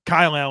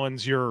 Kyle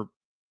Allen's your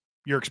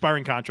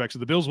expiring contract. So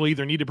the Bills will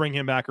either need to bring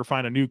him back or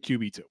find a new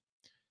QB2.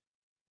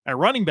 At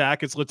running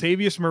back, it's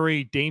Latavius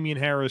Murray, Damian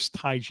Harris,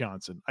 Ty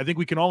Johnson. I think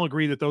we can all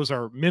agree that those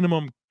are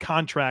minimum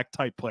contract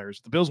type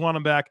players. The Bills want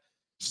them back,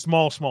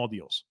 small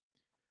deals.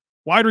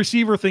 Wide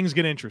receiver, things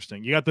get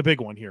interesting. You got the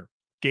big one here,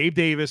 Gabe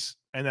Davis,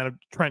 and then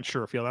Trent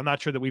Sherfield. I'm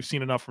not sure that we've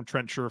seen enough from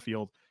Trent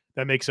Sherfield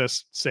that makes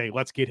us say,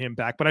 let's get him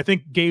back. But I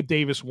think Gabe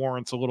Davis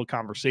warrants a little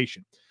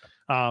conversation.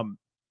 I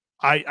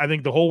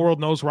think the whole world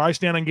knows where I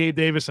stand on Gabe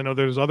Davis. I know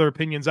there's other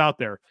opinions out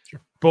there.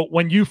 Sure. But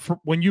when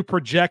you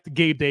project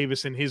Gabe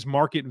Davis and his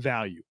market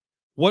value,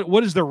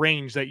 what is the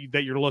range that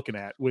you're looking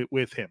at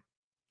with him?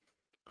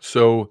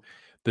 So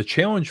the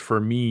challenge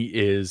for me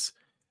is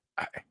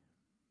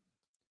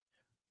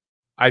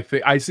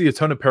I see a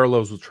ton of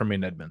parallels with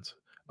Tremaine Edmonds.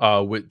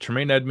 With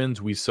Tremaine Edmonds,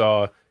 we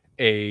saw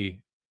a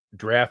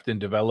draft and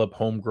develop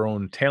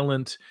homegrown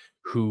talent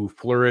who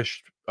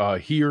flourished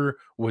here,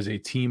 was a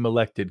team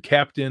elected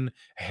captain,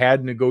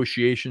 had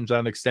negotiations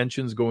on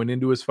extensions going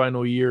into his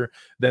final year.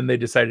 Then they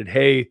decided,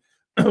 hey,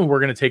 we're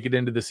going to take it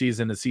into the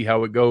season and see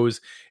how it goes.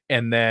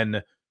 And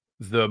then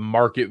the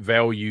market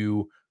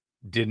value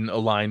didn't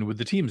align with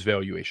the team's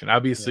valuation.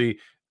 Obviously,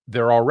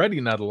 they're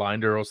already not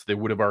aligned, or else they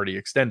would have already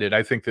extended.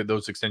 I think that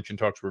those extension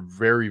talks were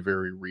very,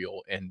 very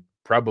real and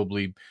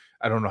probably,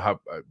 I don't know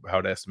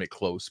how to estimate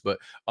close, but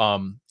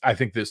I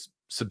think this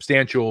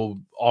substantial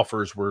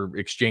offers were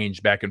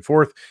exchanged back and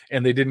forth,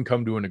 and they didn't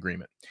come to an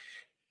agreement.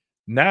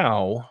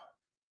 Now,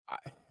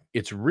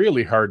 it's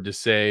really hard to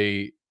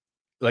say.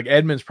 Like,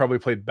 Edmonds probably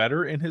played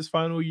better in his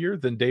final year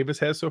than Davis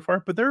has so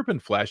far, but there have been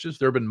flashes.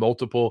 There have been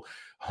multiple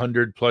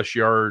 100+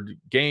 yard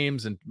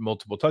games and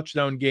multiple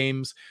touchdown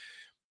games,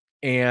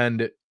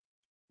 and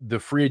the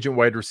free agent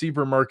wide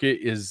receiver market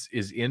is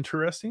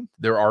interesting.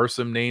 There are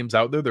some names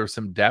out there. There's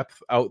some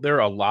depth out there.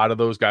 A lot of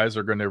those guys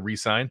are going to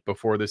re-sign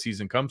before the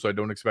season comes. So I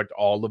don't expect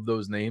all of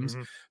those names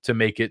to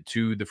make it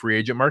to the free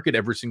agent market.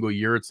 Every single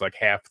year, it's like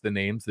half the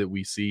names that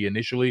we see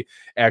initially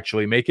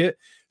actually make it.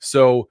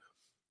 So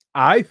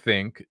I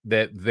think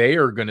that they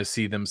are going to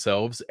see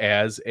themselves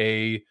as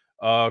a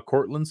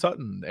Cortland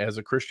Sutton, as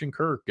a Christian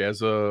Kirk,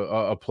 as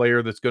a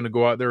player that's going to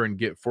go out there and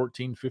get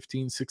 $14,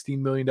 $15, $16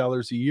 million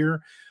a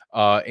year.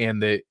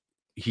 And that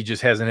he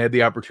just hasn't had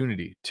the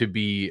opportunity to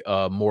be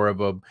more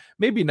of a,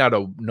 maybe not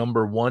a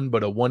number one,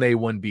 but a 1A,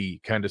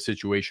 1B kind of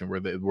situation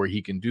where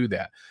he can do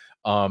that.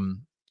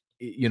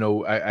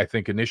 I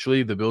think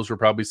initially the Bills were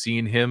probably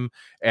seeing him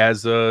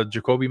as a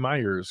Jacoby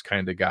Myers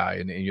kind of guy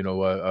and a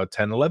 $10,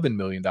 $11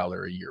 million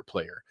a year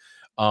player.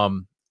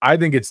 I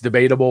think it's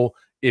debatable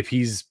if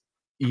he's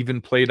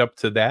even played up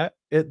to that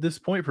at this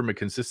point from a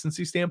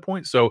consistency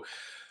standpoint. So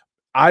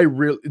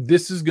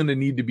this is going to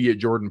need to be a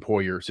Jordan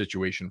Poyer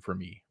situation for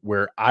me,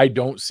 where I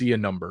don't see a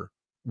number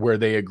where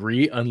they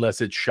agree unless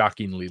it's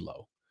shockingly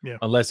low. Yeah.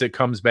 Unless it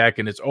comes back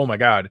and it's, oh my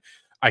God,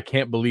 I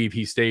can't believe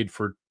he stayed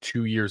for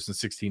 2 years and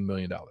 $16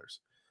 million.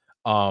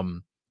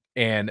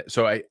 And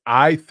so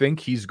I think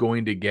he's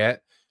going to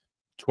get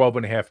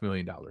 $12.5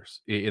 million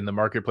in the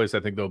marketplace. I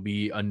think there'll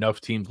be enough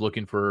teams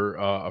looking for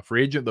a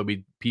free agent. There'll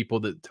be people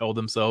that tell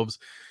themselves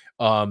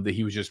that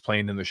he was just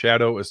playing in the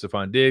shadow of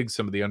Stefon Diggs.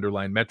 Some of the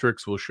underlying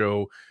metrics will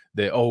show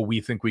that, oh, we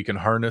think we can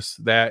harness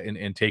that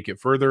and take it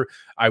further.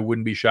 I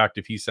wouldn't be shocked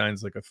if he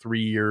signs like a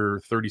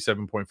 3-year,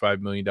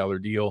 $37.5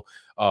 million deal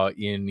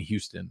in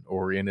Houston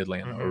or in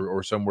Atlanta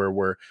or somewhere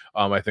where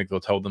I think they'll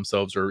tell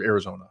themselves, or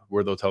Arizona,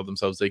 where they'll tell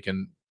themselves they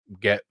can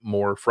get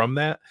more from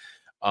that.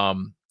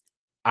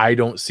 I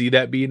don't see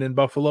that being in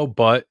Buffalo,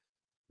 but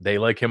they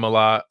like him a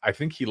lot. I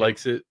think he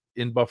likes it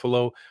in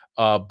Buffalo,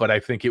 but I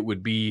think it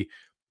would be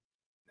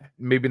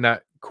maybe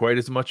not quite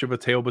as much of a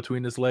tail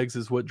between his legs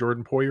as what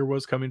Jordan Poyer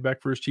was coming back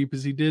for as cheap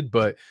as he did,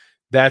 but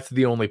that's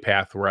the only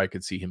path where I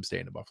could see him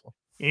staying in Buffalo.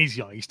 He's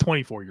young. He's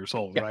 24 years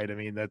old, right? I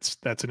mean, that's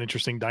an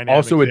interesting dynamic.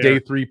 Also a day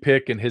 3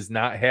 pick and has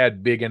not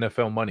had big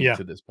NFL money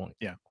to this point.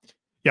 Yeah,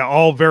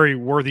 all very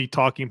worthy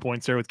talking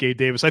points there with Gabe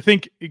Davis. I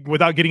think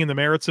without getting in the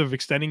merits of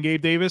extending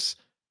Gabe Davis,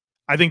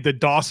 I think the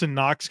Dawson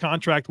Knox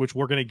contract, which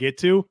we're going to get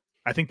to,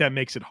 I think that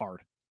makes it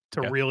hard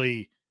to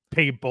really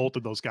pay both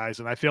of those guys.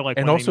 And I feel like,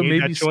 and also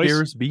maybe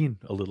scares Beane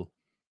a little.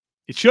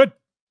 It should,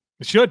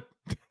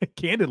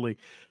 candidly.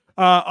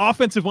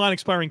 Offensive line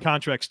expiring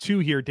contracts, 2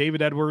 here.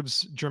 David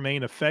Edwards,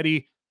 Jermaine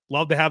Ifedi.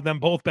 Love to have them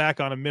both back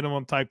on a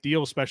minimum type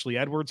deal, especially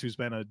Edwards, who's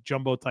been a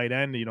jumbo tight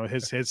end. You know,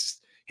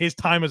 his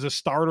time as a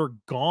starter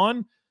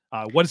gone.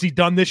 What has he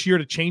done this year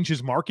to change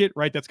his market,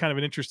 right? That's kind of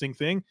an interesting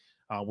thing.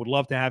 Would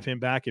love to have him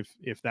back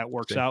if that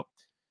works out.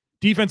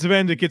 Defensive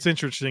end, it gets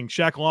interesting.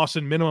 Shaq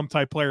Lawson, minimum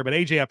type player, but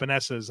AJ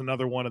Epinesa is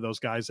another one of those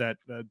guys that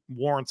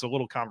warrants a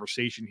little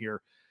conversation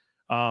here.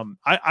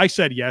 I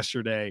said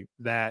yesterday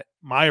that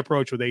my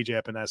approach with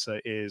AJ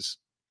Epinesa is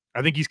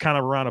I think he's kind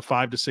of around a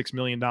 $5 to $6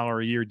 million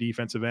a year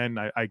defensive end.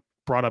 I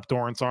brought up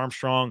Dorrance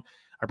Armstrong.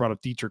 I brought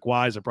up Dietrich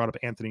Wise. I brought up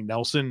Anthony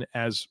Nelson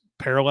as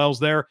parallels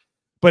there.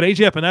 But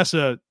AJ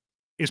Epinesa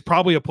is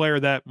probably a player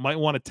that might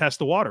want to test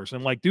the waters.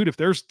 And like, dude, if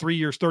there's 3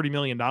 years, $30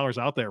 million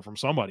out there from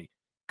somebody,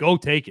 go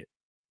take it.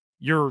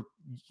 You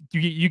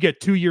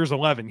get 2 years,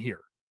 11 here.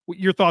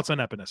 Your thoughts on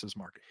Epinesa's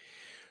market?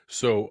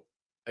 So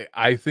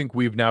I think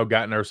we've now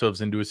gotten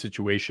ourselves into a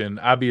situation,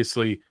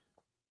 obviously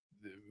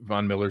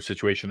Von Miller's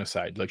situation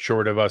aside, like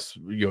short of us,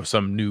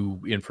 some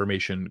new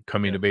information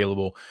coming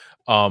available.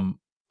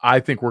 I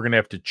think we're going to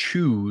have to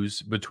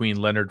choose between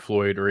Leonard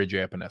Floyd or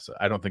AJ Epinesa.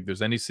 I don't think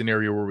there's any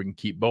scenario where we can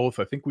keep both.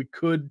 I think we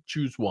could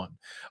choose one.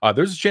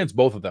 There's a chance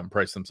both of them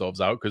price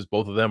themselves out because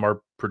both of them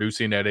are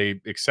producing at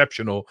a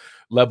exceptional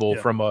level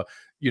from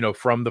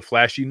the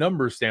flashy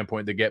numbers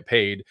standpoint that get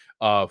paid.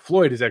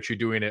 Floyd is actually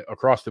doing it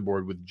across the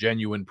board with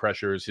genuine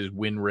pressures, his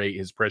win rate,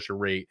 his pressure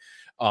rate.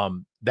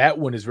 That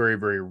one is very,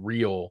 very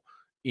real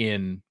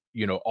in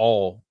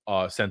all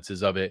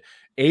senses of it.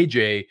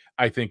 AJ,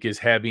 I think, is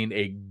having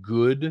a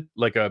good,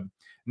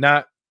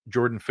 not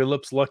Jordan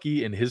Phillips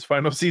lucky in his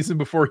final season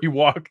before he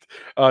walked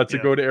to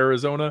go to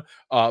Arizona,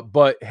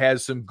 but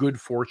has some good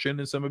fortune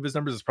in some of his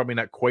numbers. It's probably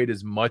not quite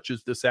as much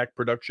as the sack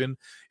production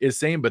is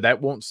saying, but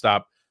that won't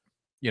stop,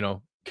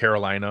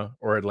 Carolina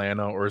or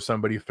Atlanta or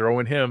somebody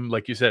throwing him.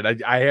 Like you said,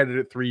 I had it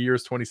at 3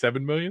 years,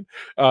 27 million,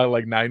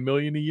 like $9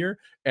 million a year.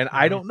 And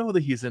I don't know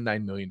that he's a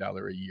 $9 million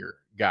a year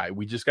guy.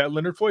 We just got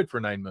Leonard Floyd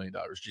for $9 million.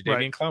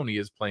 Jadeveon Clowney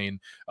is playing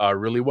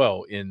really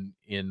well in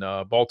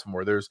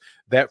Baltimore. There's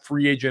that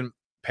free agent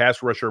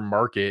pass rusher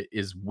market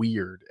is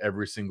weird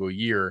every single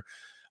year.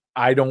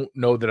 I don't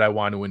know that I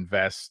want to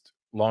invest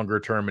longer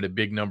term at a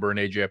big number in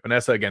AJ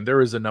Epinesa. Again,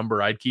 there is a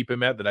number I'd keep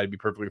him at that I'd be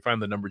perfectly fine.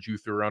 The numbers you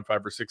threw around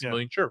 5 or 6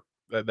 million, sure,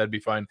 that'd be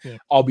fine.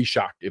 I'll be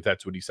shocked if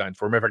that's what he signs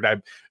for. Matter of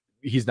fact,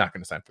 he's not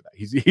going to sign for that.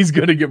 He's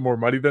going to get more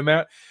money than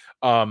that.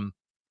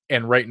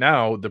 And right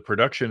now, the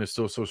production is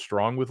still so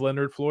strong with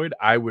Leonard Floyd.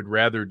 I would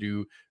rather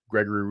do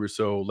Gregory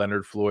Rousseau,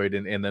 Leonard Floyd,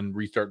 and then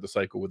restart the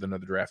cycle with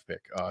another draft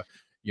pick,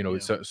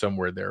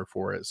 somewhere there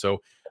for it.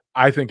 So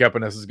I think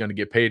Epinesa is going to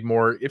get paid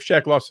more. If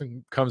Shaq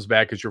Lawson comes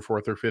back as your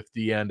 4th or 5th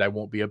D end, I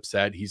won't be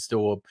upset. He's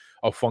still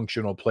a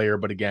functional player,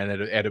 but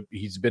again,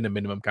 he's been a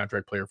minimum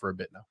contract player for a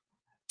bit now.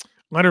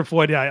 Leonard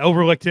Floyd, I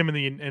overlooked him in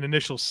the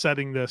initial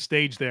setting the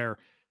stage there.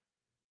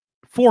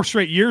 4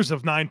 straight years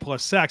of 9+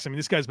 sacks. I mean,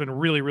 this guy's been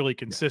really, really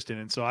consistent.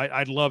 And so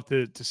I'd love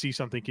to see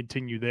something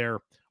continue there.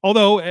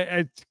 Although,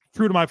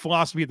 true to my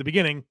philosophy at the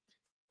beginning,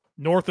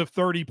 north of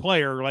 30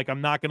 player, like I'm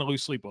not going to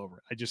lose sleep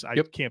over it. I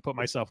can't put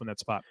myself in that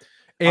spot.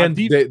 And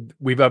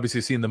we've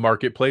obviously seen the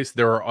marketplace.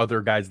 There are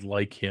other guys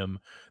like him.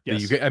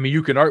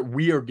 That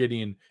we are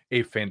getting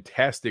a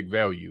fantastic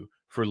value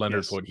for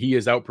Leonard Floyd. He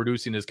is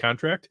outproducing his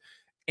contract,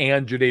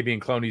 and Jadeveon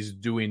Clowney's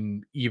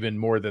doing even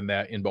more than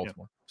that in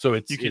Baltimore. So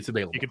it's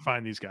available. You can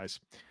find these guys.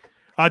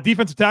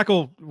 Defensive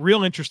tackle,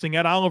 real interesting.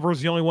 Ed Oliver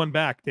is the only one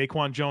back.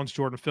 Daquan Jones,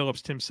 Jordan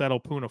Phillips, Tim Settle,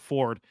 Poona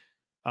Ford.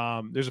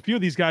 There's a few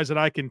of these guys that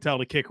I can tell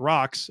to kick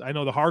rocks. I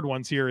know the hard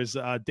ones here is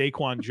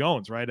Daquan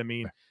Jones, right? I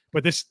mean,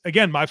 but this,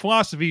 again, my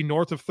philosophy,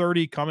 north of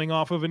 30, coming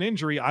off of an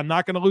injury, I'm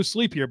not going to lose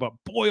sleep here. But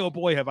boy, oh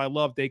boy, have I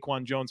loved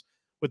Daquan Jones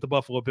with the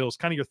Buffalo Bills.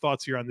 Kind of your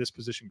thoughts here on this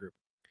position group.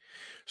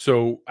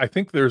 So I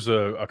think there's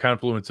a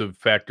confluence of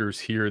factors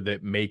here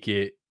that make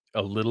it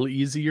a little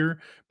easier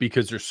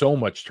because there's so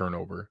much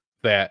turnover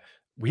that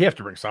we have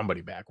to bring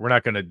somebody back. We're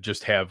not going to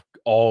just have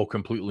all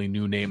completely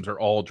new names or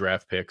all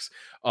draft picks.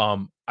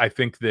 I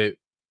think that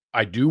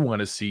I do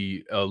want to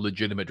see a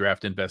legitimate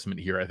draft investment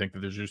here. I think that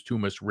there's just too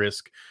much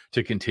risk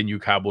to continue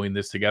cobbling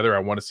this together. I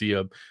want to see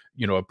a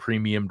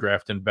premium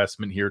draft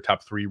investment here,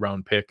 top 3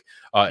 round pick,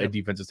 a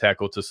defensive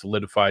tackle to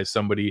solidify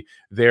somebody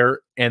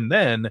there. And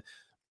then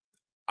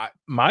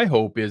my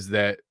hope is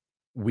that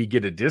we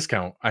get a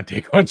discount on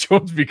Daquan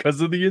Jones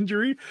because of the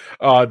injury,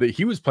 that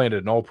he was playing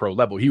at an all-pro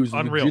level. He was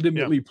Unreal.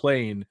 legitimately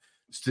playing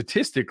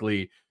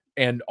statistically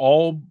and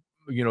all,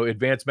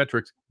 advanced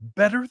metrics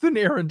better than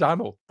Aaron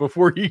Donald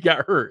before he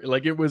got hurt.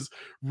 Like, it was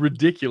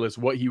ridiculous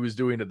what he was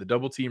doing at the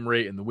double team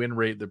rate and the win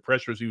rate, the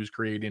pressures he was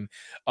creating.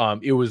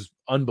 It was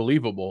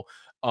unbelievable.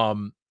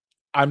 I'm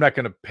not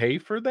going to pay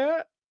for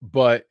that,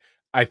 but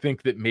I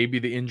think that maybe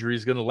the injury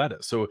is going to let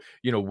us. So,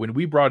 when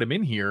we brought him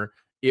in here,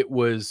 it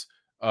was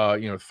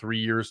 3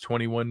 years,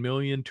 21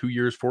 million, 2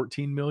 years,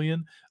 14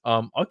 million.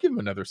 I'll give him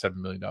another $7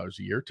 million a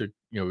year to,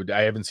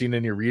 I haven't seen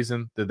any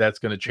reason that that's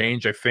going to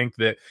change. I think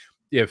that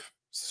if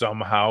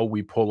somehow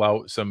we pull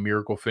out some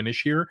miracle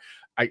finish here,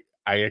 I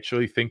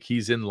actually think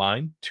he's in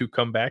line to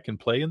come back and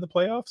play in the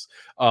playoffs.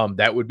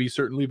 That would be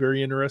certainly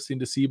very interesting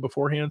to see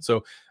beforehand.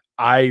 So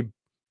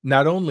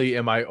not only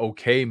am I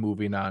okay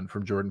moving on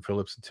from Jordan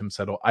Phillips and Tim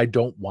Settle, I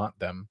don't want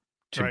them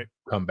to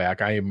come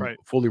back. I am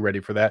fully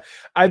ready for that.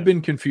 I've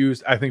been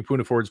confused. I think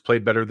Poona Ford's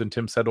played better than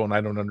Tim Settle, and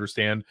I don't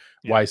understand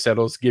why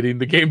Settle's getting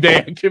the game day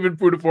active and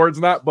Poona Ford's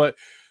not, but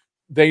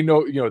they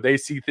know, they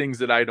see things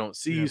that I don't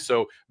see.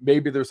 So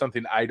maybe there's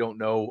something I don't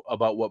know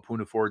about what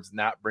Poona Ford's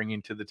not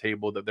bringing to the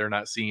table that they're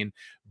not seeing.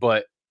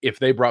 But if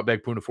they brought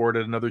back Poona Ford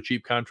at another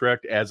cheap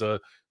contract as a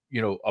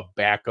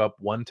backup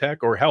one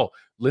tech, or hell,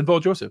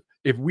 Linval Joseph,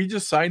 if we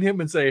just sign him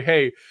and say,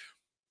 hey,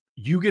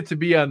 you get to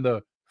be on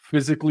the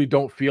physically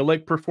don't feel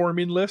like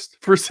performing list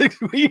for 6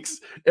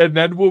 weeks, and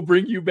then we'll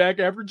bring you back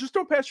after. Just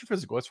don't pass your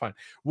physical. That's fine.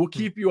 We'll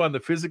keep you on the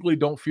physically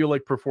don't feel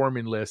like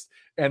performing list.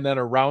 And then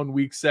around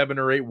week 7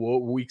 or 8,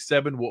 week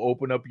 7, we'll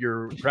open up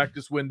your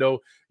practice window.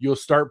 You'll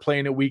start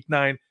playing at week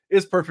 9.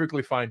 It's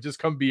perfectly fine. Just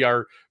come be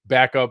our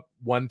backup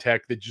one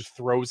tech that just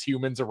throws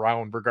humans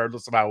around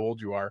regardless of how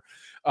old you are.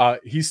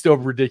 He's still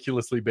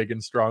ridiculously big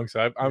and strong,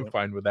 so I'm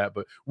fine with that.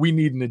 But we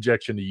need an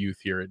injection of youth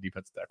here at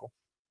defensive tackle.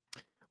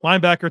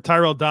 Linebacker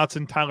Tyrel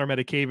Dodson, Tyler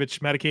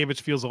Medikevich.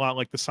 Medikevich feels a lot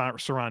like the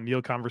Saron Neal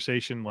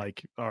conversation.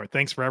 Like, all right,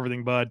 thanks for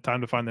everything, bud.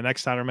 Time to find the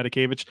next Tyler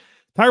Medikevich.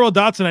 Tyrel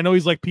Dodson, I know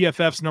he's like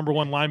PFF's number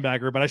 1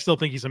 linebacker, but I still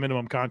think he's a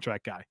minimum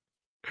contract guy.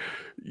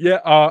 Yeah,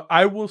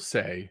 I will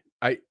say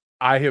I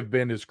have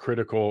been as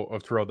critical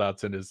of Tyrel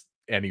Dodson as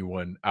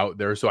anyone out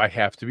there, so I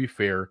have to be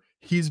fair.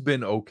 He's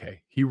been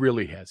okay. He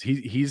really has.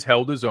 He's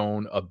held his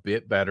own a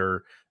bit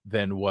better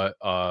than what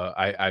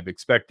I've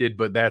expected,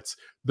 but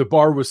the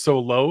bar was so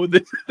low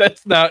that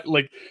that's not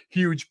like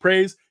huge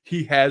praise.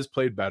 He has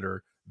played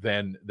better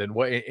than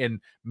what,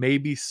 and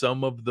maybe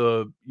some of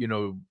the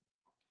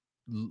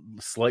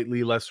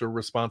slightly lesser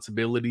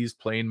responsibilities,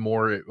 playing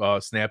more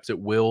snaps at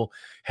will,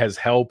 has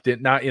helped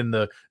it. Not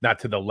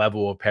to the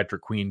level of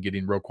Patrick Queen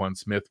getting Roquan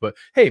Smith, but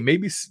hey,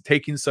 maybe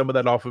taking some of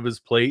that off of his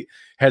plate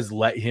has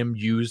let him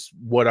use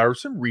what are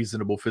some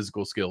reasonable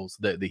physical skills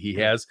that he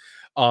has.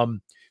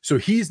 So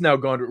he's now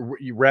gone to,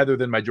 rather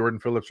than my Jordan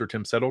Phillips or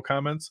Tim Settle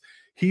comments,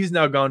 he's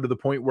now gone to the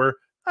point where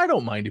I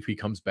don't mind if he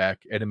comes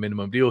back at a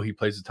minimum deal. He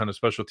plays a ton of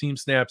special team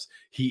snaps.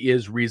 He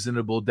is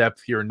reasonable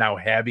depth here. Now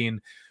having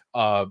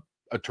a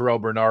Terrell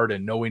Bernard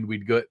and knowing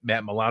we'd get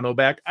Matt Milano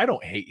back, I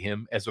don't hate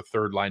him as a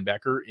third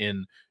linebacker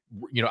in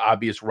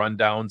obvious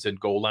rundowns and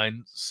goal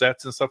line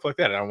sets and stuff like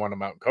that. I don't want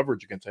him out in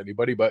coverage against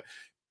anybody, but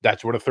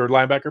that's what a third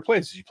linebacker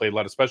plays. You play a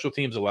lot of special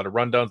teams, a lot of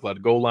rundowns, a lot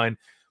of goal line.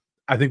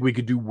 I think we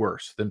could do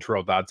worse than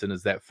Tyrel Dodson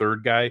as that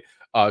third guy.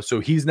 So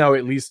he's now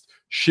at least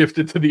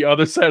shifted to the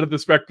other side of the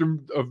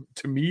spectrum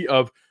to me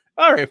of,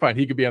 all right, fine.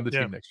 He could be on the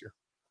team next year.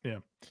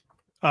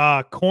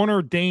 Yeah.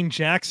 Corner Dane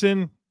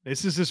Jackson.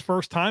 This is his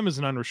first time as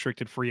an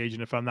unrestricted free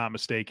agent, if I'm not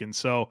mistaken.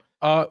 So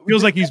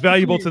feels like he's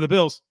valuable to the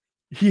Bills.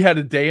 He had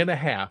a day and a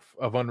half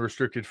of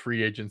unrestricted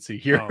free agency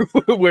here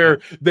where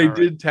they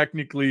didn't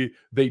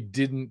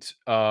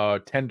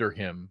tender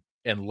him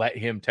and let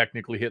him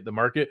technically hit the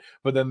market,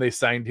 but then they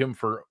signed him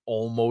for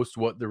almost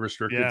what the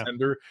restricted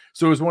tender.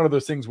 So it was one of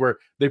those things where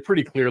they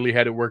pretty clearly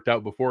had it worked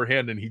out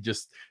beforehand. And he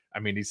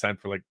signed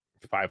for like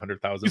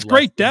 500,000. It's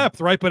great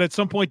depth, right? But at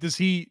some point, has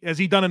he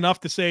done enough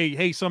to say,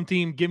 hey, some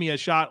team give me a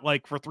shot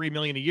like for $3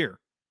 million a year?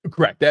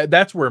 Correct.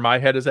 That's where my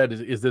head is at.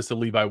 Is this a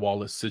Levi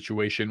Wallace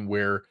situation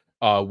where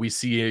we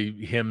see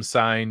him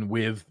sign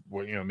with,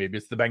 maybe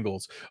it's the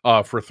Bengals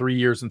for 3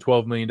 years and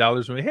 $12 million.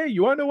 And hey,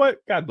 you want to know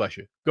what? God bless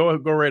you. Go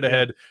right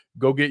ahead.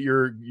 Go get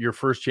your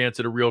first chance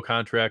at a real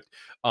contract.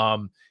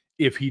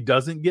 If he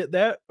doesn't get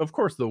that, of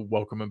course they'll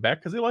welcome him back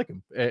because they like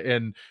him.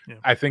 And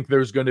I think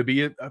there's going to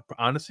be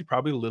honestly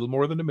probably a little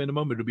more than a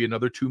minimum. It'll be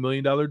another $2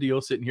 million deal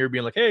sitting here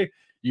being like, hey,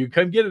 you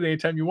can get it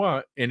anytime you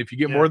want. And if you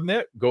get more than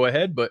that, go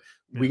ahead. But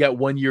we got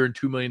 1 year and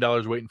 $2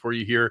 million waiting for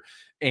you here.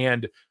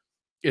 And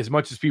as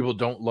much as people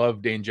don't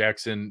love Dane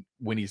Jackson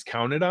when he's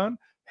counted on,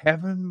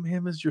 having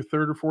him as your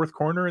third or fourth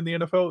corner in the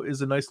NFL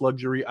is a nice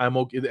luxury. I'm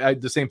okay.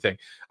 The same thing.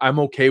 I'm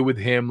okay with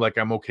him. Like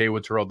I'm okay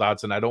with Tyrel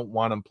Dodson. I don't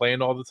want him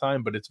playing all the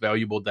time, but it's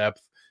valuable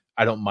depth.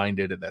 I don't mind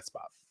it at that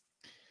spot.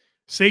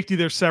 Safety,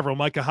 there's several.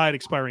 Micah Hyde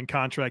expiring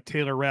contract,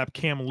 Taylor Rapp,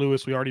 Cam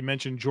Lewis. We already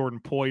mentioned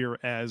Jordan Poyer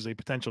as a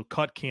potential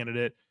cut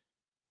candidate.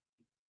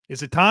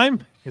 Is it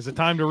time? Is it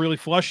time to really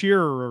flush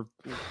here? Or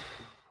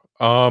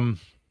I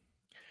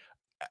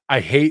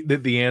hate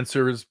that the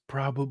answer is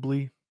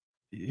probably.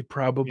 It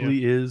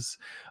probably is.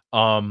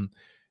 Not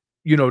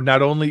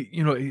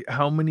only,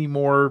 how many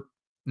more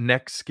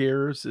neck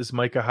scares is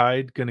Micah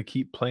Hyde going to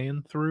keep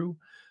playing through?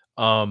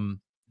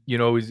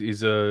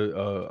 He's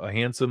a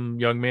handsome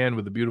young man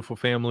with a beautiful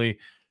family.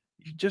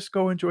 You just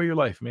go enjoy your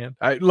life, man.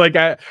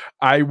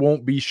 I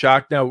won't be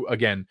shocked. Now,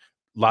 again,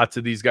 lots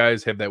of these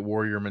guys have that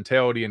warrior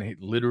mentality and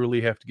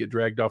literally have to get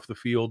dragged off the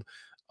field.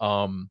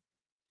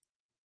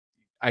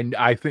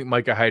 I think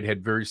Micah Hyde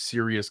had very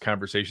serious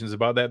conversations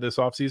about that this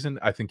offseason.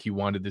 I think he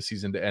wanted the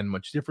season to end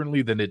much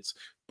differently than it's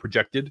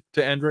projected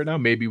to end right now.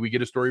 Maybe we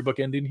get a storybook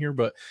ending here,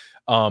 but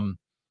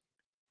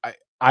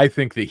I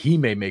think that he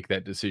may make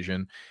that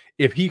decision.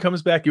 If he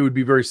comes back, it would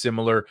be very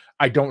similar.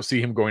 I don't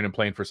see him going and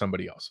playing for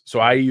somebody else. So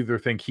I either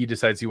think he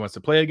decides he wants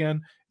to play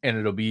again,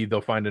 and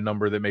they'll find a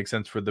number that makes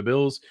sense for the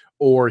Bills,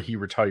 or he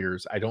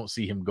retires. I don't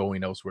see him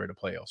going elsewhere to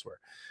play elsewhere.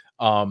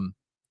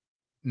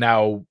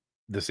 Now,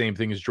 the same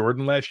thing as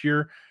Jordan last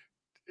year.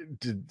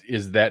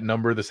 Is that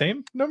number the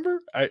same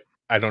number?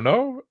 I don't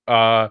know.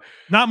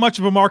 Not much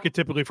of a market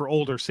typically for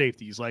older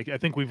safeties. Like I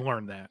think we've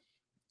learned that.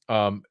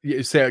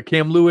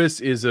 Cam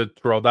Lewis is a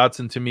Tyrel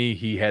Dodson to me.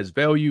 He has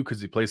value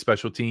because he plays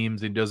special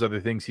teams. He does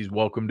other things. He's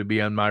welcome to be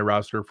on my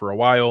roster for a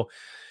while.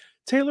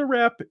 Taylor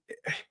Rapp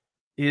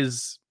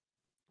is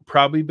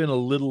probably been a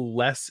little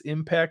less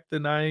impact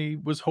than I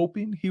was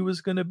hoping he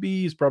was going to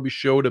be. He's probably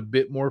showed a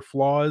bit more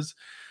flaws.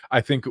 I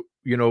think,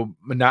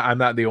 I'm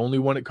not the only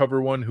one at Cover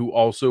One who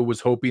also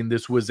was hoping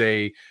this was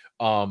a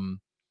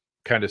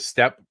kind of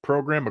step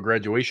program, a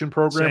graduation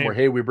program where,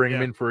 hey, we bring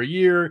him in for a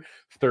year,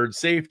 third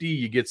safety,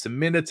 you get some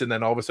minutes, and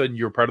then all of a sudden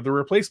you're part of the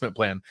replacement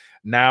plan.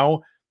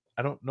 Now,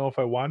 I don't know if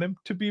I want him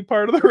to be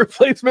part of the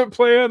replacement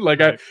plan.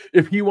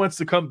 If he wants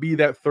to come be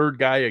that third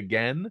guy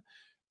again,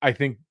 I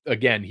think,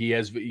 again,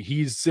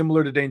 he's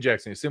similar to Dane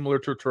Jackson. He's similar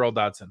to Tyrel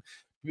Dodson.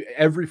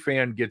 Every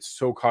fan gets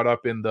so caught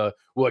up in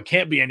it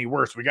can't be any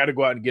worse. We got to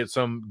go out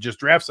and just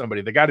draft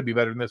somebody. They got to be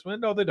better than this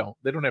one. No, they don't.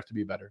 They don't have to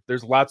be better.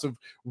 There's lots of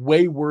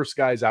way worse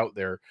guys out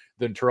there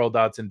than Tyrel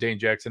Dodson, Dane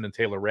Jackson, and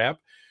Taylor Rapp.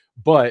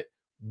 But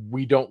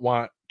we don't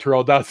want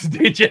Tyrel Dodson,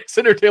 Dane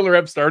Jackson, or Taylor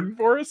Rapp starting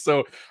for us.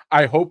 So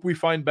I hope we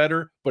find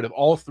better. But if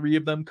all three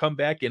of them come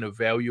back in a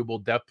valuable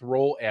depth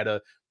role at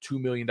a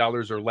 $2 million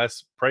or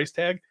less price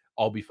tag,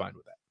 I'll be fine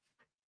with that.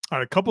 All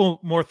right, a couple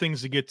more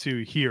things to get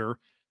to here.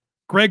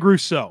 Greg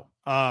Rousseau.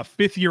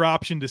 Fifth-year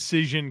option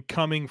decision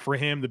coming for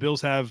him. The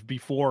Bills have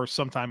before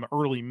sometime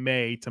early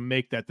May to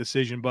make that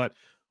decision. But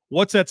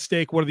what's at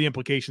stake? What are the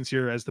implications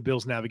here as the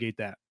Bills navigate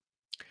that?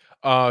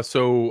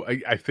 So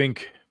I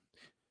think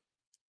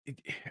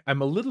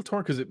I'm a little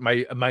torn because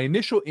my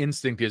initial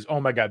instinct is, oh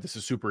my God, this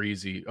is super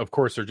easy. Of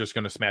course, they're just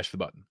going to smash the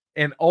button.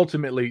 And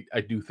ultimately, I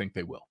do think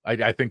they will.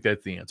 I think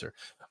that's the answer.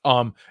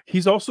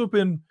 He's also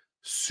been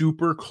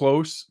super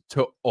close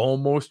to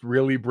almost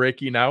really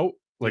breaking out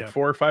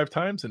 4 or 5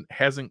 times and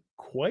hasn't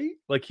quite.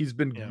 He's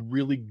been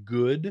really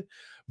good,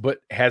 but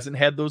hasn't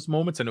had those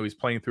moments. I know he's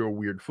playing through a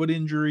weird foot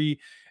injury,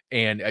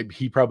 and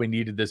he probably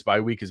needed this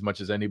bye week as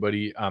much as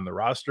anybody on the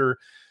roster.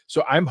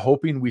 So I'm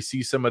hoping we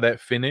see some of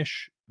that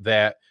finish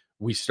that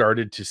we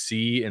started to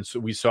see. And so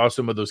we saw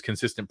some of those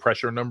consistent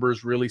pressure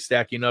numbers really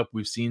stacking up.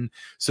 We've seen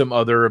some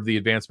other of the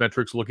advanced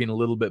metrics looking a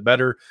little bit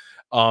better.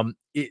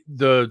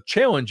 The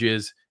challenge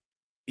is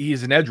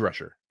he's an edge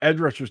rusher. Edge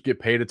rushers get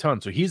paid a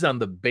ton. So he's on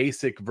the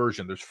basic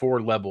version. There's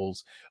 4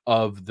 levels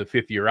of the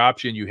fifth-year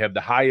option. You have the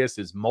highest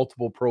is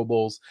multiple Pro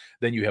Bowls.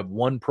 Then you have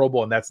 1 Pro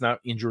Bowl, and that's not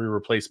injury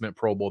replacement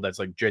Pro Bowl.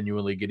 That's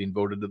genuinely getting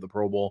voted to the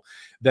Pro Bowl.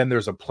 Then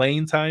there's a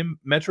playing time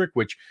metric,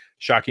 which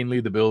shockingly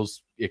the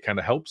Bills, it kind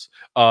of helps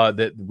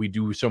that we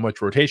do so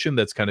much rotation.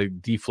 That's kind of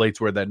deflates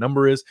where that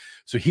number is.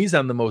 So he's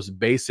on the most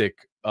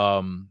basic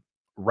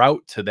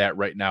route to that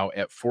right now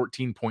at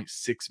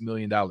 $14.6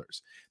 million.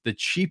 The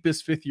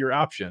cheapest fifth-year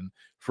option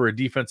for a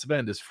defensive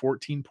end is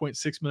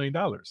 $14.6 million.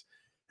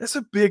 That's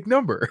a big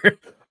number. It's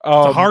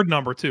a hard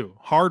number too.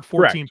 Hard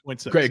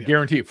 14.6. Great,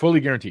 guaranteed, fully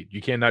guaranteed.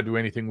 You cannot do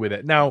anything with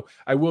it. Now,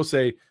 I will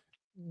say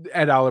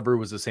Ed Oliver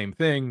was the same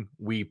thing.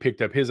 We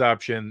picked up his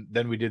option,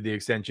 then we did the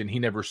extension. He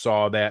never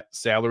saw that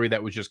salary.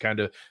 That was just kind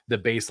of the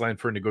baseline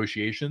for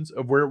negotiations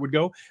of where it would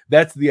go.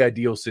 That's the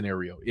ideal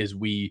scenario, is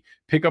we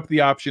pick up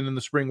the option in the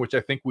spring, which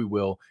I think we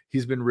will.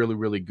 He's been really,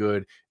 really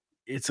good.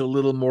 It's a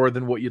little more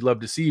than what you'd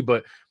love to see,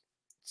 but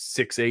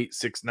 6'8",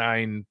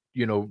 6'9",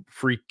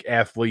 freak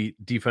athlete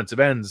defensive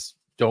ends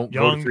don't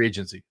go to free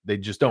agency. They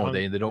just don't.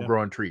 They don't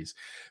grow on trees.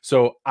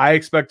 So I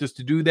expect us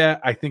to do that.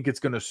 I think it's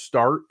going to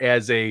start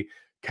as a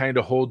kind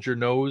of hold your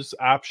nose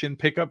option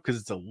pickup because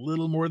it's a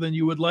little more than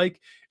you would like.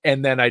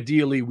 And then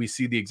ideally we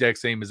see the exact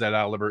same as Ed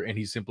Oliver and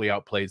he simply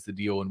outplays the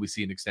deal and we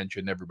see an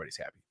extension and everybody's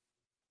happy.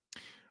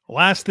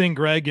 Last thing,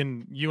 Greg,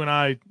 and you and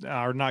I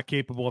are not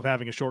capable of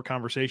having a short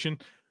conversation.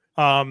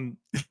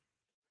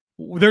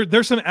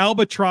 There's some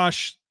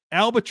albatross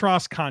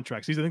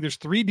contracts. I think there's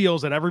 3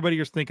 deals that everybody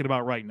is thinking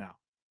about right now: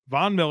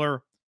 Von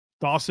Miller,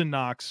 Dawson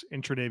Knox,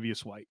 and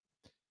Tre'Davious White.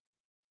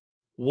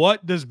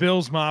 What does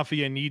Bills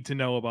Mafia need to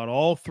know about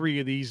all 3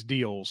 of these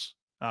deals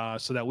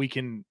so that we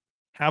can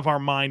have our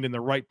mind in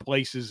the right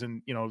places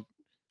and,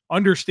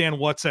 understand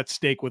what's at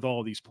stake with all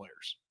of these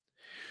players?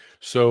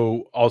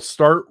 So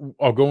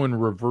I'll go in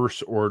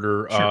reverse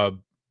order. Sure.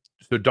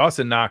 So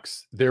Dawson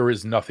Knox, there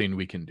is nothing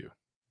we can do.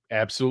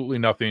 Absolutely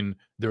nothing.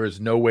 There is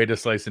no way to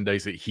slice and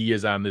dice it. He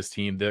is on this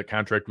team. The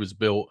contract was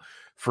built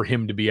for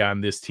him to be on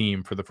this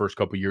team for the first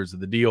couple of years of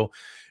the deal.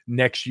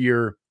 Next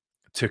year,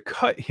 to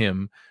cut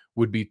him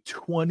would be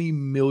 $20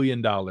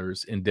 million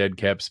in dead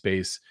cap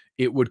space.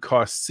 It would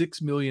cost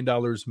 $6 million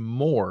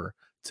more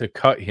to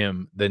cut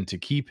him than to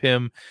keep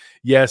him.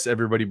 Yes,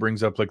 everybody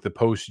brings up like the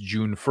post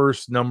June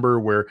 1st number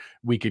where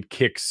we could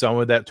kick some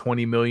of that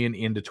 20 million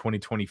into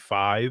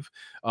 2025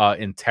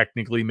 and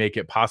technically make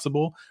it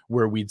possible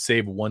where we'd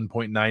save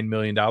 $1.9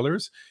 million.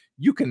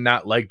 You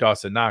cannot like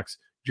Dawson Knox.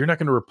 You're not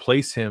going to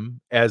replace him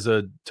as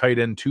a tight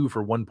end 2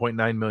 for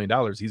 $1.9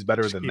 million. He's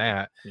better than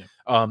that.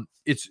 Yeah.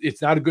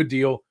 It's not a good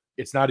deal.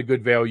 It's not a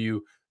good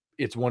value.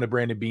 It's one of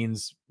Brandon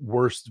Beane's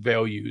worst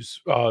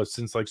values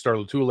since like Star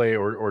Lotulelei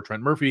or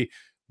Trent Murphy,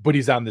 but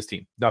he's on this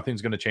team.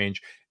 Nothing's going to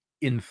change.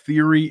 In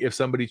theory, if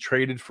somebody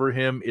traded for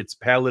him, it's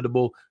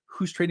palatable.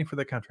 Who's trading for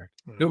that contract?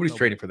 Nobody's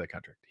trading for that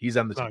contract. He's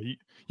on the team.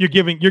 You're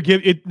giving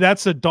it.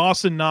 That's a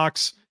Dawson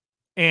Knox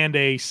and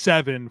a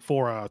 7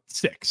 for a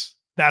 6.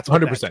 That's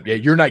 100%. Yeah,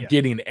 you're not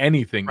getting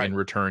anything in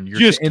return. You're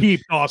just keep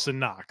Dawson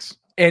Knox.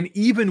 And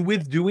even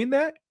with doing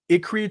that, it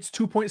creates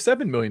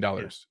 $2.7 million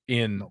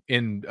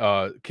in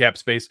cap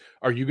space.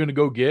 Are you going to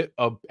go get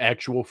a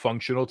actual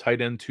functional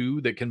tight end 2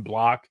 that can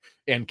block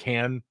and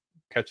can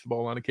catch the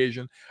ball on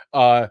occasion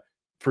for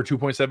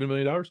 $2.7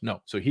 million?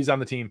 No. So he's on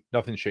the team.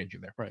 Nothing's changing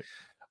there. Right.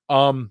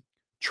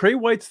 Trey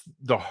White's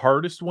the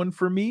hardest one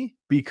for me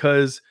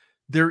because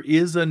there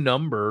is a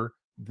number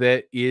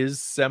that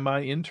is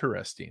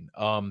semi-interesting.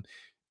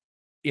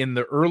 In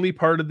the early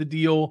part of the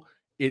deal,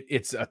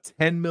 it's a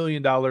 $10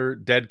 million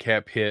dead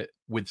cap hit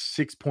with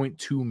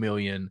 $6.2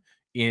 million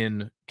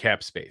in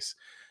cap space.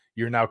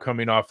 You're now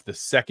coming off the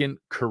second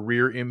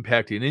career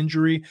impacting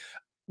injury.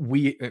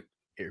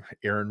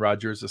 Aaron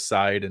Rodgers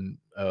aside and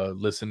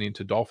listening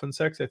to Dolphin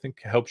Sex, I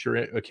think helps your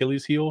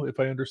Achilles heal,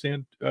 if I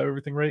understand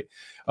everything right.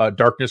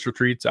 Darkness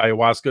retreats,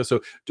 ayahuasca.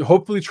 So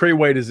hopefully Trey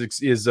White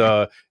is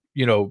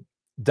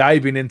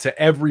diving into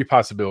every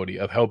possibility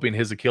of helping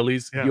his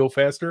Achilles heal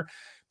faster.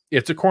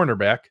 It's a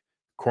cornerback.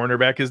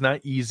 Cornerback is not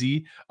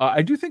easy.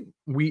 I do think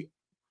we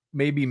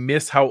maybe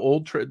miss how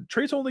old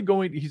Trey's only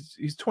going.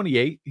 He's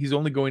 28. He's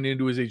only going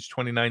into his age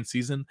 29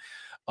 season.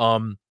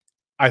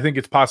 I think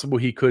it's possible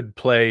he could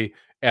play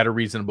at a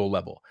reasonable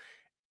level.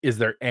 Is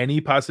there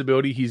any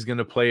possibility he's going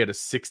to play at a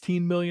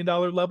 $16 million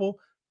level?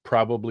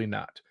 Probably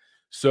not.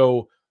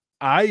 So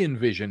I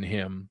envision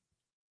him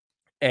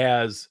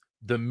as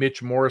the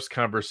Mitch Morse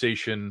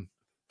conversation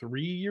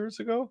 3 years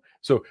ago.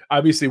 So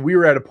obviously we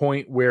were at a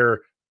point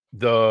where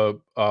the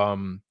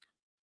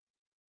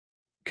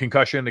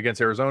concussion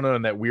against Arizona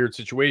and that weird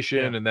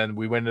situation. And then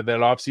we went into that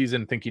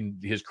offseason thinking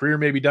his career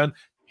may be done.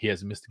 He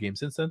hasn't missed a game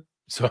since then.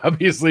 So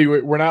obviously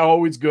we're not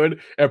always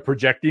good at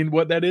projecting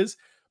what that is,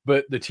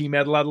 but the team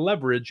had a lot of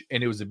leverage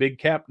and it was a big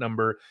cap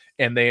number.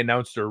 And they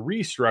announced a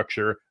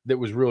restructure that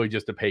was really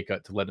just a pay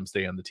cut to let him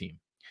stay on the team.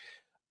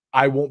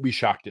 I won't be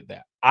shocked at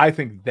that. I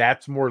think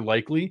that's more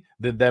likely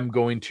than them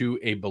going to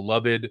a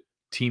beloved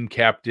team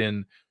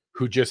captain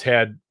who just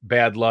had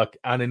bad luck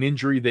on an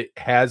injury that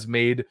has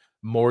made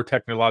more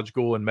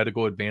technological and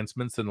medical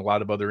advancements than a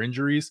lot of other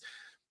injuries.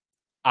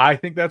 I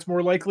think that's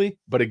more likely,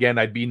 but again,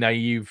 I'd be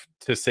naive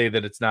to say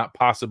that it's not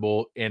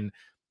possible. And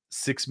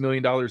 $6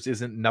 million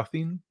isn't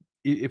nothing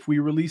if we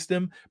released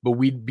him, but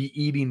we'd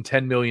be eating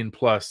 10 million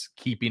plus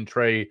keeping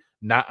Trey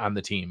not on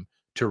the team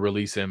to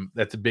release him.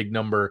 That's a big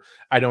number.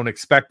 I don't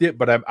expect it,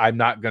 but I'm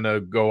not going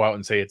to go out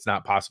and say it's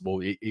not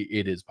possible. It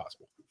is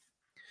possible.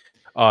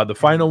 The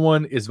final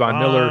one is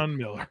Von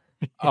Miller.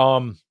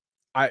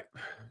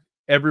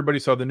 Everybody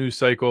saw the news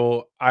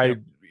cycle.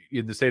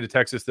 In the state of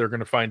Texas, they're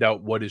going to find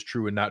out what is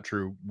true and not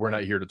true. We're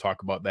not here to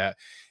talk about that.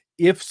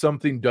 If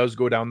something does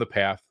go down the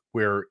path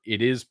where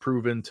it is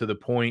proven to the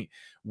point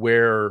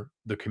where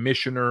the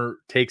commissioner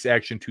takes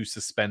action to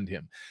suspend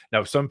him.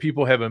 Now, some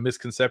people have a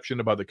misconception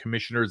about the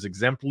commissioner's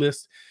exempt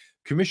list.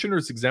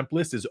 Commissioner's exempt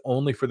list is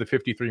only for the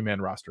 53-man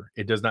roster.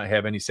 It does not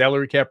have any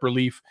salary cap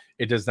relief.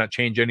 It does not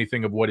change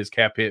anything of what his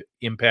cap hit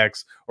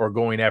impacts or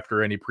going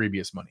after any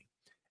previous money.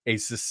 A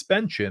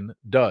suspension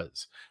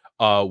does.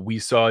 We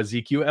saw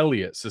Ezekiel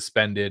Elliott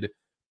suspended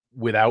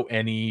without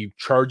any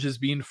charges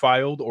being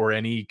filed or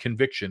any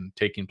conviction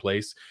taking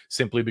place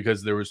simply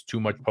because there was too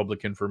much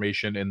public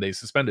information and they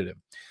suspended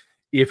him.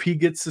 If he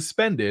gets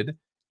suspended,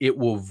 it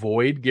will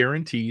void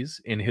guarantees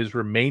in his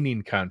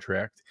remaining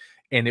contract,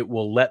 and it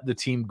will let the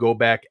team go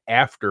back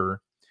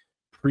after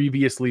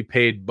previously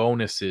paid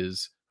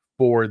bonuses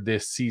for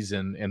this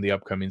season and the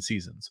upcoming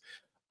seasons.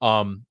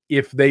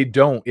 If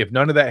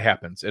none of that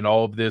happens and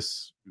all of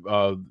this,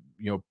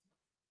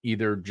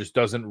 either just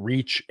doesn't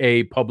reach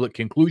a public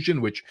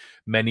conclusion, which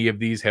many of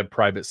these have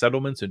private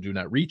settlements and do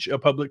not reach a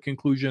public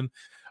conclusion.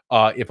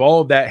 If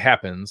all of that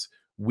happens,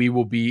 we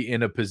will be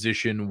in a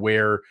position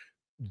where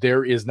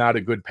there is not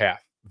a good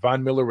path.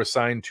 Von Miller was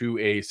signed to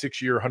a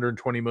 6-year,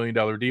 $120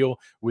 million deal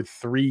with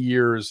 3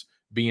 years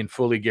being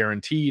fully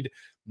guaranteed,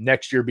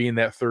 next year being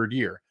that third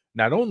year.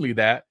 Not only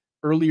that,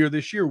 earlier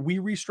this year, we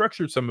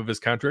restructured some of his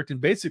contract and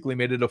basically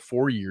made it a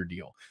 4-year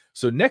deal.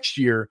 So next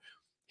year,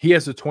 he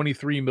has a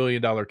 $23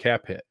 million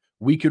cap hit.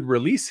 We could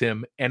release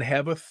him and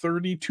have a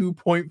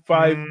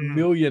 $32.5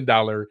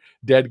 million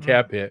dead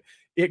cap hit.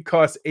 It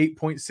costs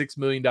 $8.6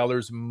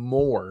 million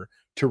more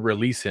to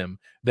release him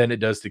than it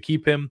does to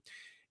keep him.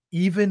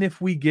 Even if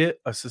we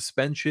get a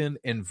suspension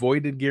and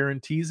voided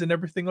guarantees and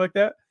everything like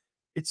that,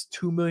 it's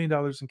 $2 million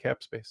in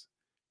cap space.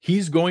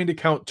 He's going to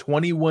count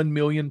 21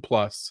 million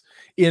plus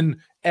in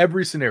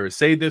every scenario.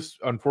 Say this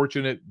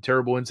unfortunate,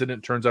 terrible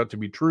incident turns out to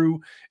be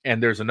true,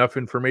 and there's enough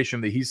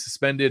information that he's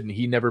suspended and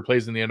he never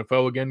plays in the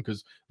NFL again,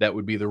 because that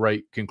would be the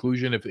right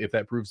conclusion if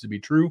that proves to be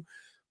true.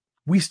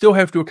 We still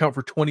have to account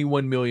for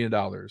 $21 million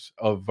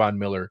of Von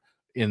Miller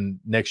in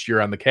next year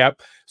on the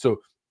cap.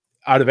 So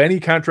out of any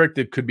contract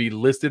that could be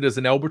listed as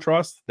an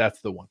albatross,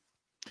 that's the one.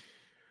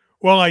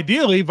 Well,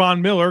 ideally,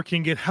 Von Miller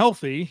can get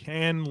healthy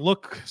and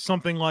look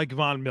something like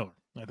Von Miller.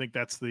 I think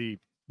that's the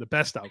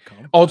best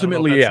outcome.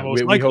 Ultimately, yeah.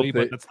 We hope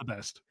that, that's the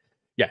best.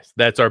 Yes,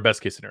 that's our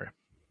best case scenario.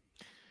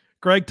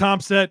 Greg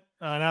Tompsett,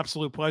 an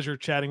absolute pleasure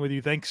chatting with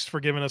you. Thanks for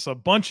giving us a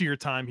bunch of your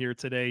time here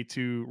today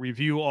to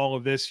review all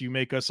of this. You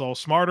make us all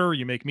smarter.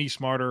 You make me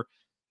smarter,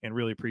 and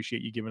really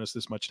appreciate you giving us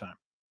this much time.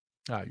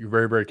 You're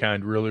very, very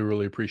kind. Really,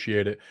 really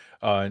appreciate it.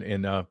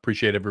 And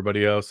appreciate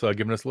everybody else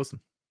giving us a listen.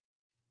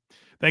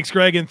 Thanks,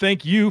 Greg. And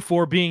thank you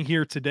for being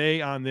here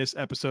today on this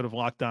episode of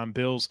Locked On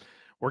Bills.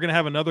 We're going to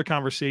have another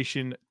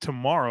conversation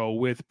tomorrow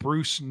with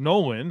Bruce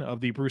Nolan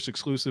of the Bruce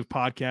Exclusive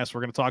podcast. We're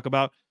going to talk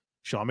about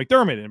Sean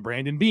McDermott and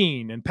Brandon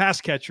Beane and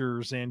pass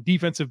catchers and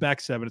defensive back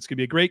seven. It's going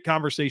to be a great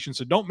conversation,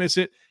 so don't miss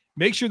it.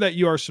 Make sure that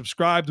you are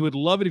subscribed. Would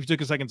love it if you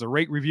took a second to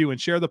rate, review, and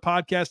share the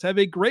podcast. Have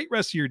a great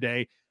rest of your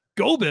day.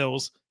 Go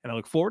Bills, and I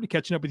look forward to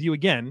catching up with you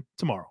again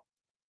tomorrow.